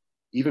guy,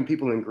 even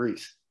people in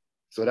Greece.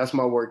 So that's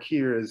my work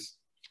here, is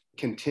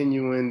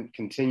continuing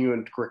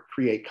to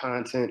create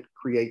content,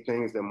 create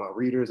things that my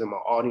readers and my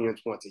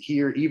audience want to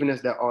hear, even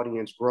as that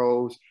audience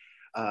grows,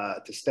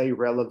 to stay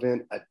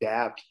relevant,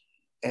 adapt,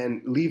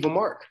 and leave a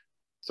mark.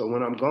 So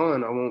when I'm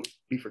gone, I won't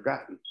be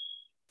forgotten.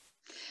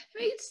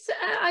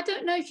 I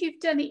don't know if you've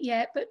done it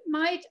yet, but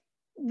my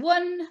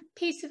one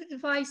piece of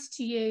advice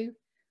to you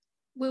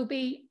will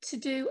be to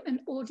do an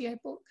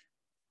audiobook.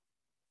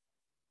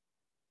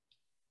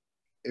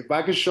 if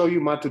I could show you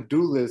my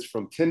to-do list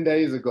from 10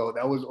 days ago,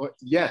 that was,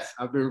 yes,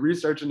 I've been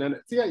researching and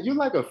see, you're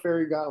like a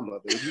fairy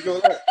godmother. You know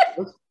that?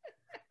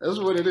 That's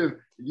what it is.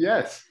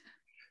 Yes.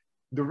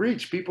 The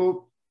reach,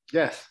 people.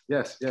 Yes.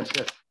 That's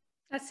it.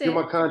 You're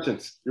my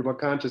conscience. You're my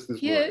conscience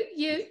this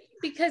morning.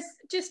 Because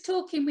just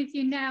talking with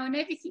you now and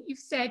everything you've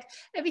said,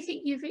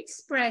 everything you've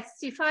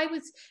expressed, if I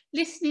was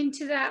listening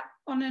to that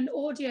on an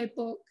audio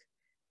book,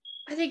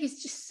 I think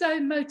it's just so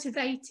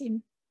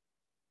motivating.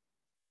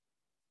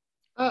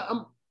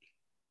 I'll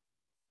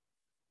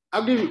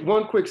give you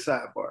one quick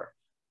sidebar.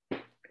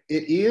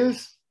 It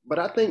is, but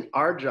I think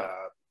our job,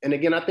 and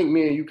again, I think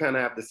me and you kind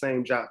of have the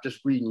same job, just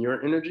reading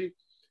your energy.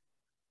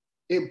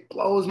 It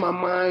blows my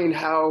mind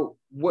how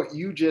what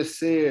you just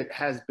said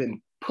has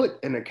been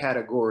put in a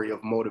category of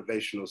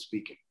motivational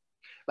speaking.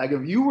 Like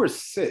if you were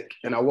sick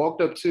and I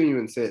walked up to you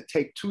and said,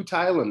 take 2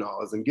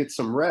 Tylenols and get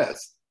some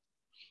rest,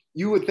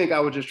 you would think I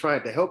was just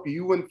trying to help you.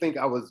 You wouldn't think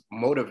I was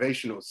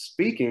motivational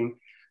speaking.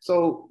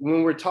 So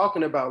when we're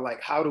talking about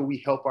like, how do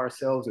we help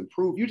ourselves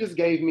improve? You just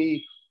gave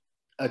me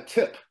a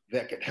tip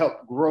that could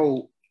help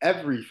grow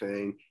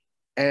everything.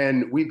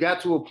 And we've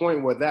got to a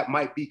point where that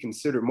might be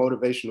considered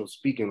motivational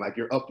speaking, like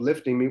you're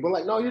uplifting me. But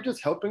like, no, you're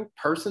just helping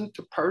person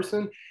to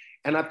person.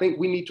 And I think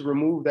we need to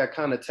remove that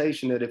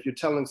connotation that if you're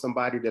telling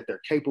somebody that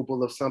they're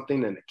capable of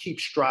something and to keep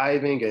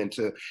striving and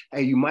to,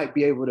 hey, you might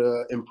be able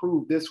to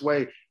improve this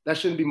way, that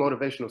shouldn't be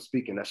motivational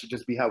speaking. That should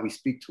just be how we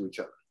speak to each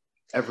other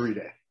every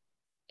day.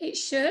 It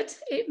should.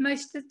 It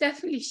most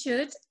definitely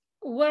should.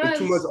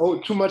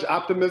 Too much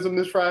optimism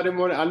this Friday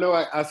morning. I know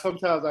I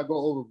sometimes I go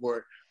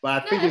overboard,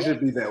 but I think it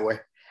should be that way.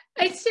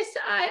 It's just,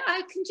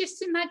 I can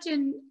just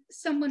imagine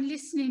someone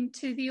listening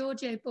to the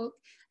audiobook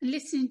and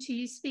listening to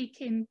you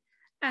speaking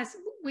as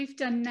we've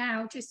done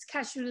now, just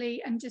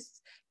casually and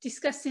just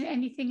discussing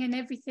anything and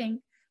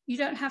everything. You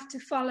don't have to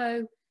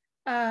follow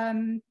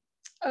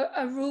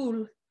a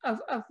rule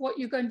of what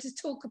you're going to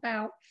talk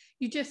about.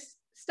 You just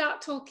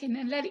start talking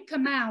and let it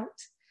come out.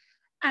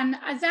 And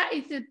that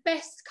is the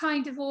best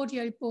kind of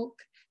audiobook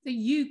that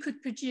you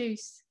could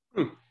produce.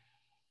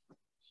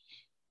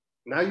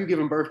 Now you're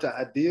giving birth to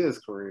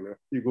ideas, Karina.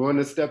 You're going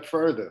a step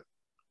further.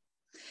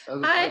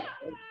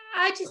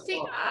 I just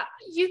think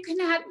you can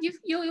have,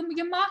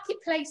 your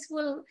marketplace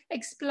will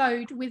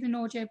explode with an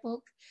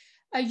audiobook.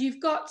 You've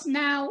got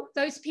now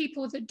those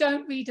people that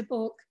don't read a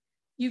book.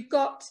 You've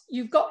got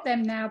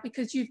them now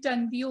because you've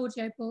done the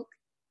audiobook.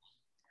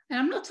 And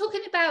I'm not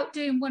talking about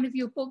doing one of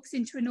your books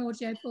into an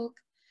audiobook.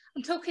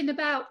 I'm talking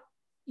about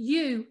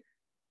you,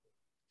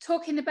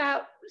 talking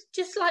about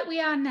just like we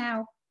are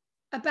now,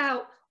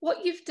 about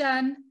what you've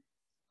done,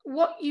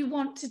 what you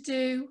want to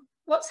do,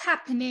 what's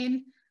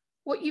happening,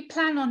 what you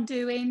plan on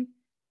doing,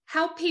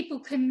 how people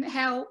can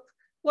help,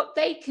 what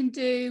they can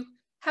do,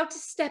 how to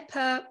step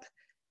up,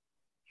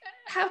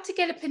 how to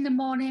get up in the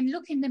morning,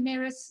 look in the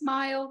mirror,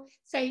 smile,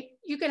 say,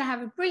 you're going to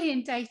have a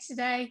brilliant day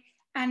today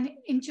and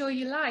enjoy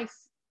your life.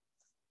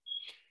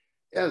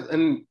 Yes,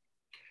 and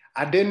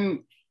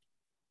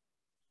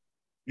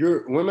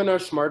women are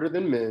smarter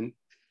than men.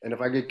 And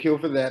if I get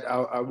killed for that,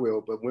 I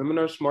will. But women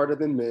are smarter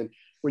than men.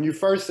 When you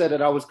first said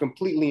it, I was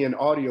completely in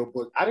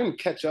audiobook. I didn't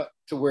catch up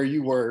to where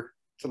you were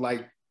to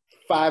like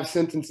 5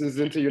 sentences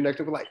into your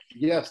next. Like,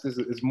 yes, this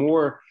is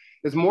more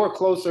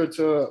closer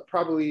to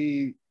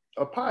probably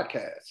a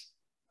podcast,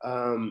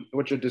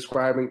 what you're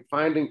describing,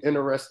 finding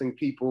interesting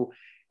people.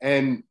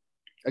 And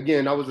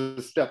again, I was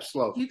a step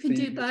slow. You can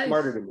do both.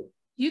 Smarter than me.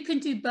 You can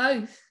do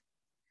both.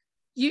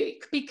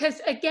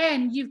 Because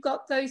again, you've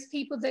got those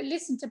people that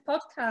listen to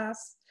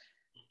podcasts,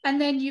 and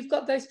then you've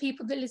got those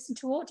people that listen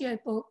to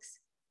audiobooks,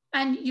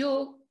 and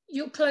you're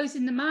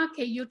closing the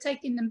market, you're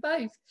taking them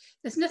both.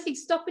 There's nothing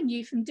stopping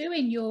you from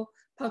doing your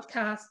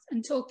podcast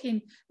and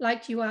talking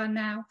like you are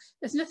now.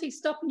 There's nothing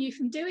stopping you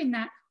from doing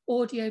that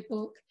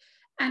audiobook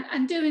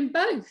and doing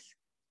both.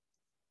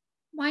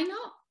 Why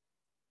not?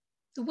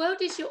 The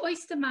world is your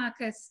oyster,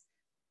 Marcus.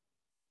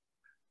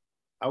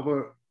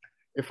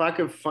 If I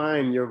could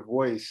find your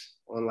voice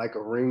on like a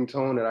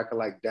ringtone that I could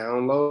like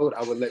download,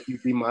 I would let you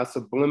be my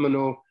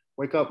subliminal,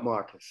 wake up,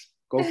 Marcus,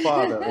 go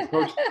farther.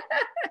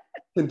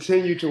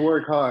 Continue to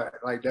work hard.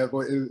 Like that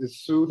voice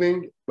is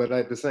soothing, but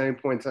at the same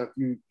point in time,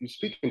 you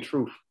speak in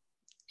truth,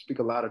 speak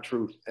a lot of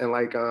truth. And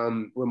like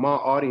with my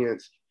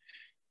audience,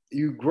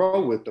 you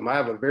grow with them. I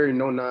have a very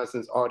no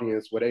nonsense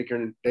audience where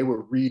they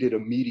will read it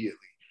immediately.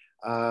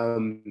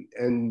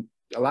 And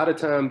a lot of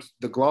times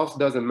the gloss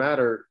doesn't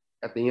matter.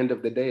 At the end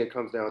of the day, it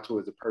comes down to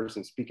is a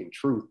person speaking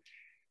truth.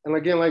 And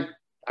again, like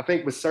I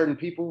think with certain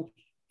people,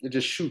 it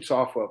just shoots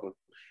off of them.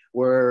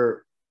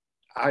 Where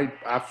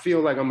I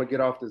feel like I'm gonna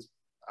get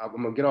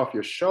off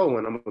your show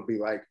and I'm gonna be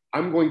like,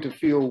 I'm going to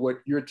feel what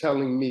you're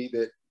telling me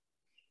that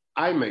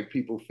I make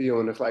people feel.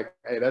 And it's like,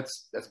 hey,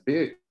 that's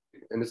big.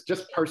 And it's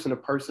just person to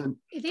person,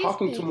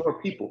 talking to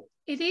more people.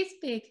 It is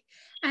big.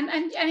 And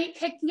it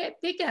can get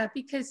bigger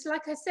because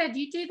like I said,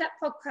 you do that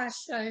podcast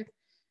show.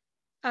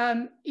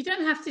 You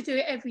don't have to do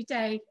it every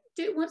day.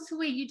 Do it once a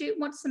week, you do it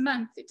once a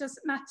month, it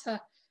doesn't matter.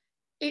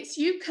 it's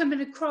you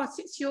coming across,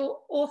 it's your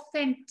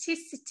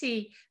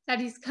authenticity that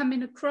is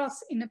coming across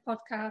in a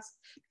podcast,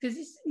 because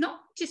it's not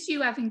just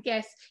you having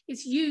guests,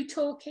 it's you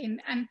talking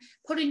and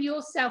putting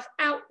yourself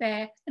out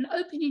there and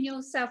opening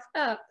yourself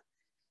up.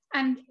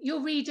 And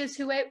your readers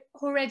who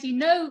already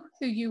know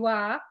who you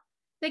are,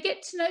 they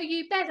get to know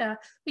you better.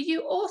 But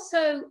you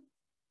also,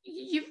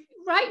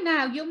 right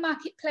now, your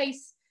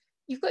marketplace,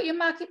 you've got your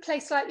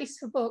marketplace like this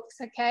for books,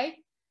 okay?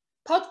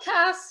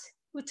 Podcasts,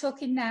 we're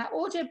talking now.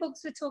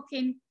 Audiobooks, we're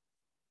talking,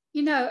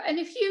 you know, and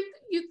if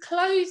you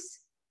close,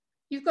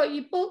 you've got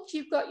your book,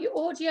 you've got your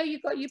audio,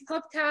 you've got your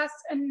podcast,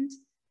 and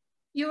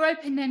you're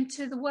open then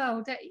to the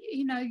world.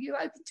 You know, you're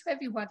open to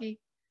everybody.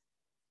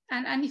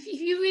 And if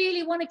you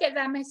really want to get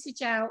that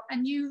message out,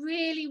 and you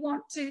really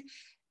want to,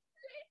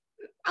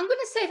 I'm going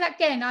to say that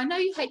again, I know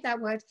you hate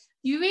that word,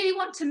 you really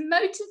want to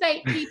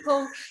motivate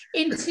people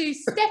into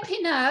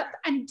stepping up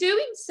and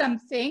doing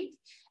something,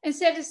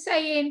 instead of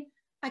saying,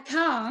 I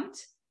can't,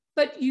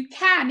 but you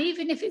can,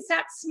 even if it's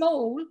that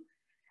small,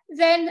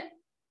 then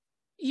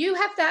you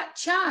have that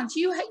chance,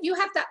 you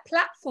have that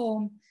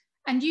platform,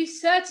 and you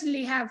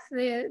certainly have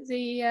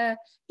the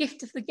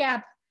gift of the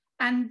gab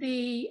and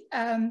the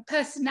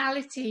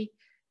personality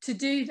to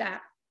do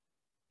that.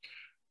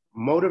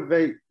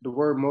 Motivate, the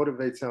word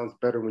motivate sounds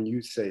better when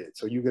you say it,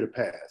 so you get a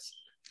pass.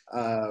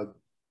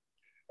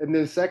 And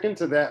then second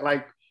to that,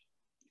 like,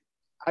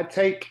 I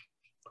take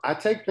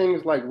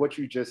things like what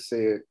you just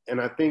said, and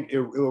I think it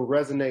will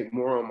resonate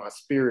more on my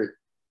spirit,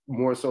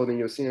 more so than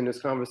you'll see in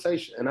this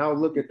conversation. And I'll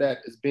look at that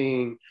as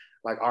being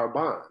like our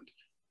bond.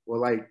 Well,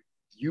 like,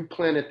 you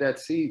planted that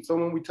seed, so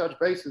when we touch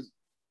bases,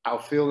 I'll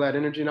feel that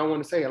energy, and I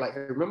want to say, like,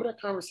 hey, remember that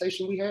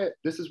conversation we had?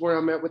 This is where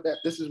I'm at with that.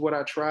 This is what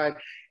I tried.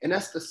 And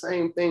that's the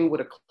same thing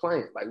with a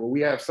client. Like, when we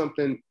have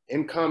something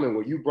in common,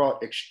 where you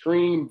brought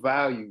extreme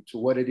value to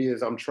what it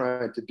is I'm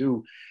trying to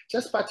do,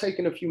 just by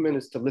taking a few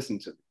minutes to listen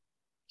to me.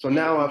 So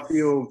now I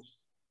feel,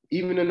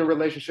 even in a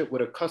relationship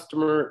with a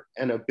customer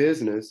and a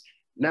business,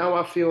 now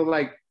I feel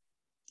like,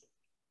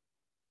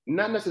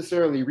 not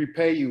necessarily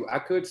repay you. I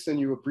could send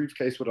you a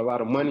briefcase with a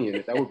lot of money in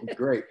it. That would be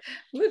great.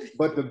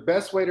 But the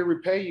best way to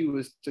repay you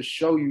is to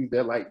show you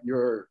that, like,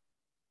 your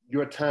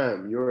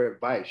time, your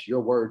advice,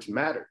 your words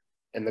matter.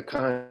 And the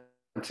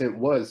content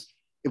was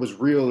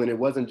real, and it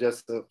wasn't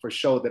just for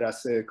show that I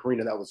said,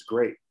 Karina, that was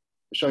great.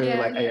 Show you,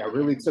 like, hey, I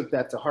really took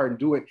that to heart and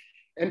do it.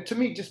 And to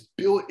me, just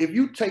build, if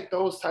you take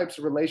those types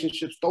of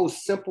relationships,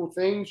 those simple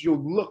things,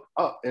 you'll look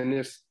up, and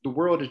the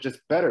world is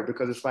just better,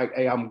 because it's like,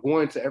 hey, I'm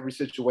going to every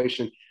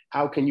situation.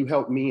 How can you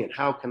help me? And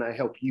how can I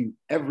help you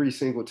every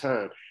single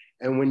time?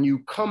 And when you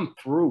come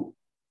through,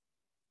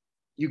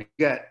 you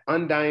get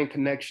undying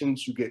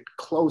connections, you get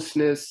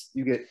closeness,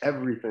 you get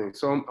everything.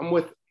 So I'm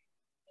with.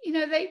 You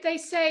know, they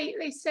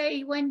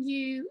say when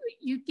you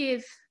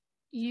give,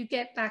 you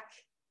get back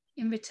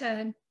in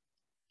return.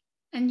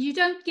 And you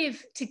don't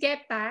give to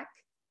get back,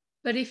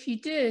 but if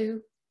you do,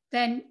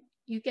 then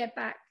you get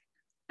back.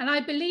 And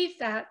I believe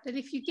that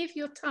if you give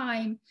your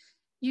time,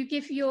 you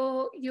give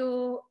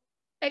your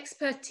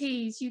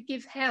expertise, you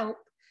give help,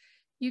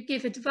 you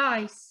give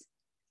advice,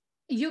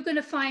 you're going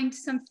to find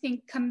something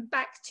come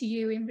back to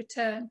you in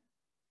return.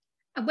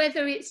 And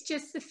whether it's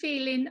just the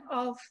feeling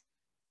of,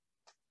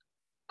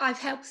 I've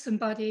helped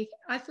somebody,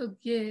 I feel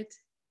good,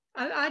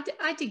 I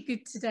did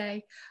good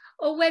today,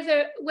 or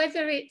whether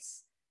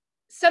it's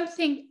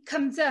something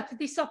comes up,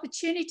 this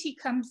opportunity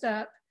comes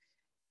up,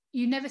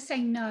 you never say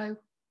no.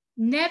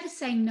 Never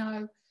say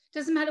no.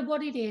 Doesn't matter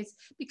what it is,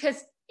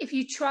 because if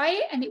you try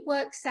it and it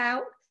works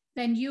out,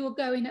 then you are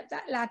going up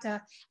that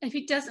ladder. And if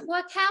it doesn't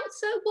work out,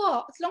 so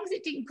what? As long as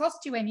it didn't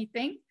cost you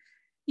anything,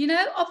 you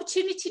know,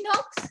 opportunity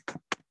knocks,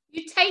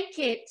 you take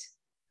it.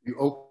 You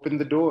open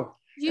the door.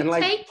 You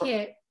take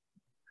it.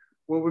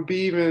 What would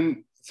be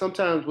even,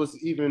 sometimes what's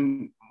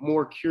even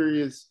more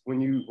curious when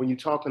you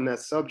talk on that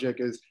subject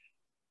is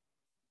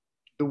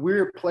the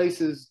weird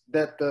places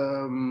that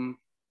the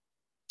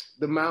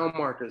mile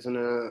markers and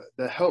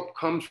the help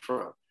comes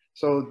from.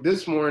 So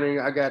this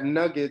morning I got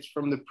nuggets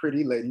from the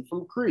pretty lady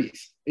from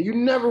Greece. And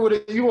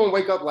you won't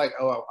wake up like,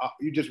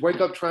 you just wake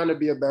up trying to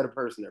be a better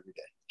person every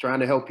day, trying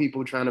to help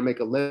people, trying to make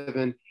a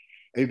living. And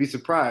you'd be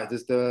surprised.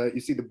 You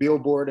see the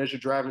billboard as you're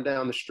driving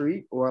down the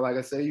street, or like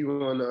I say,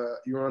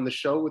 you're on the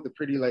show with the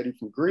pretty lady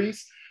from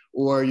Greece,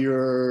 or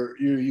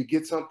you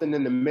get something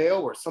in the mail,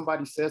 or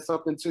somebody says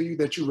something to you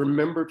that you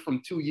remembered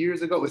from 2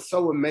 years ago. It's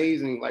so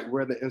amazing, like,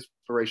 where the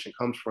inspiration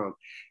comes from.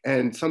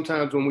 And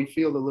sometimes when we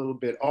feel a little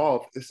bit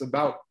off, it's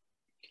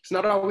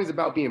not always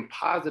about being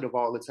positive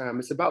all the time.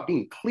 It's about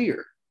being clear.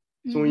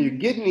 Mm-hmm. So when you're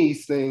getting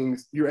these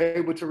things, you're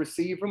able to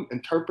receive them,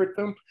 interpret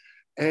them,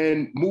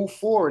 and move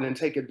forward and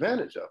take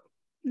advantage of them.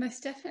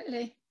 Most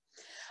definitely.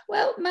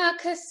 Well,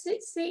 Marcus,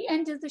 it's the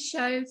end of the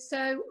show.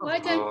 So why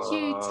don't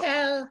you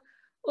tell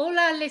all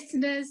our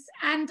listeners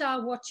and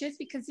our watchers,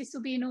 because this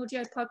will be an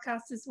audio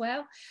podcast as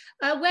well,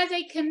 where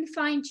they can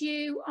find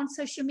you on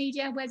social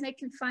media, where they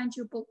can find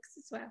your books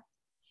as well.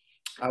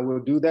 I will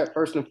do that.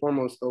 First and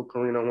foremost, though,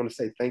 Karina, I want to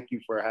say thank you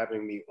for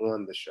having me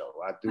on the show.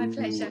 I do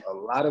a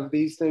lot of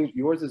these things.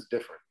 Yours is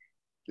different.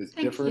 It's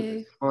Thank different, you.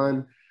 it's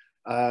fun.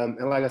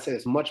 And like I said,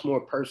 it's much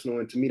more personal,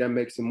 and to me, that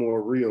makes it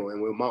more real.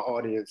 And with my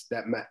audience,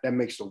 that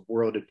makes a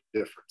world of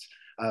difference.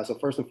 So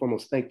first and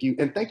foremost, thank you.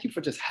 And thank you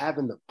for just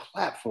having the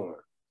platform,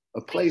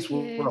 a place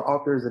where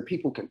authors and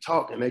people can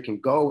talk and they can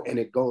go, and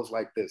it goes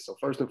like this. So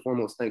first and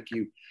foremost, thank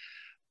you.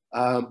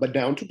 But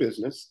down to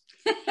business.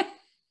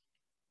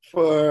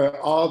 For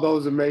all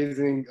those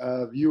amazing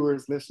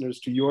viewers, listeners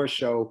to your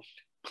show,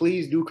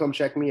 please do come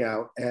check me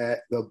out at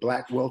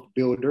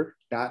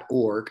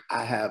theblackwealthbuilder.org.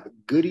 I have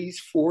goodies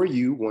for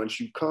you once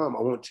you come.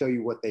 I won't tell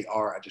you what they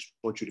are. I just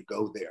want you to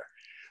go there.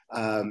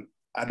 I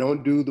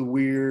don't do the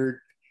weird,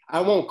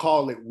 I won't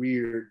call it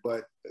weird,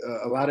 but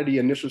a lot of the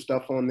initial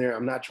stuff on there,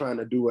 I'm not trying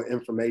to do an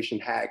information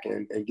hack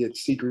and get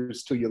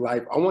secrets to your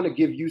life. I want to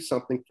give you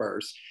something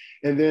first.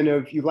 And then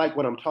if you like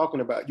what I'm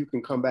talking about, you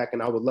can come back,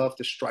 and I would love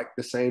to strike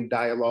the same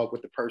dialogue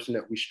with the person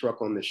that we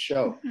struck on this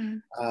show.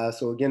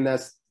 So again,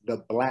 that's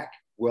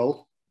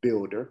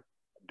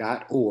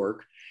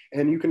theblackwealthbuilder.org.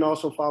 And you can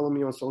also follow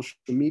me on social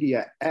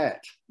media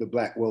at The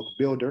Black Wealth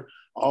Builder,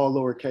 all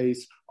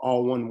lowercase,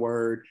 all one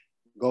word.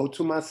 Go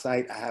to my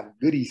site. I have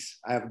goodies.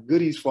 I have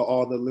goodies for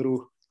all the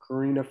little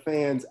Karina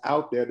fans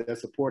out there that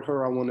support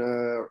her. I want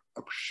to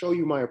show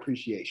you my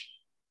appreciation.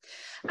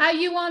 Are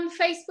you on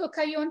Facebook?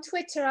 Are you on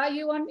Twitter? Are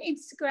you on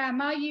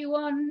Instagram? Are you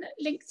on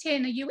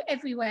LinkedIn? Are you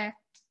everywhere?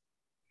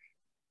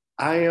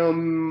 I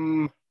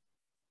am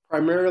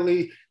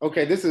primarily,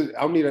 okay,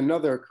 I'll need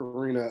another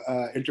Karina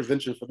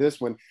intervention for this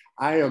one.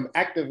 I'm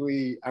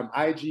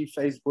IG,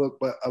 Facebook,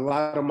 but a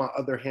lot of my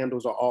other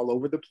handles are all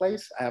over the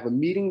place. I have a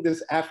meeting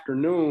this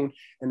afternoon.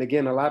 And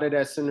again, a lot of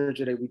that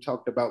synergy that we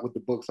talked about with the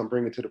books, I'm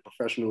bringing to the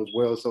professional as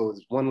well. So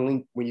it's one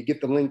link. When you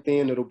get the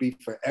LinkedIn, it'll be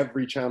for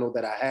every channel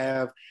that I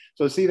have.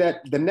 So see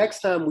that the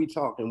next time we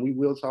talk, and we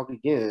will talk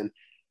again,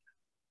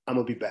 I'm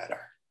gonna be better.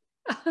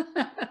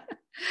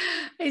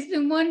 It's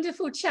been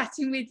wonderful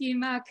chatting with you,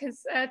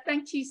 Marcus.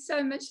 Thank you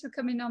so much for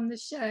coming on the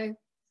show.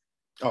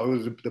 Oh,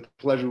 the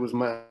pleasure was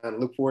mine. I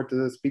look forward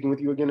to speaking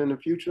with you again in the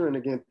future. And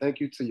again, thank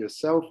you to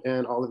yourself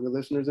and all of your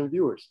listeners and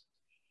viewers.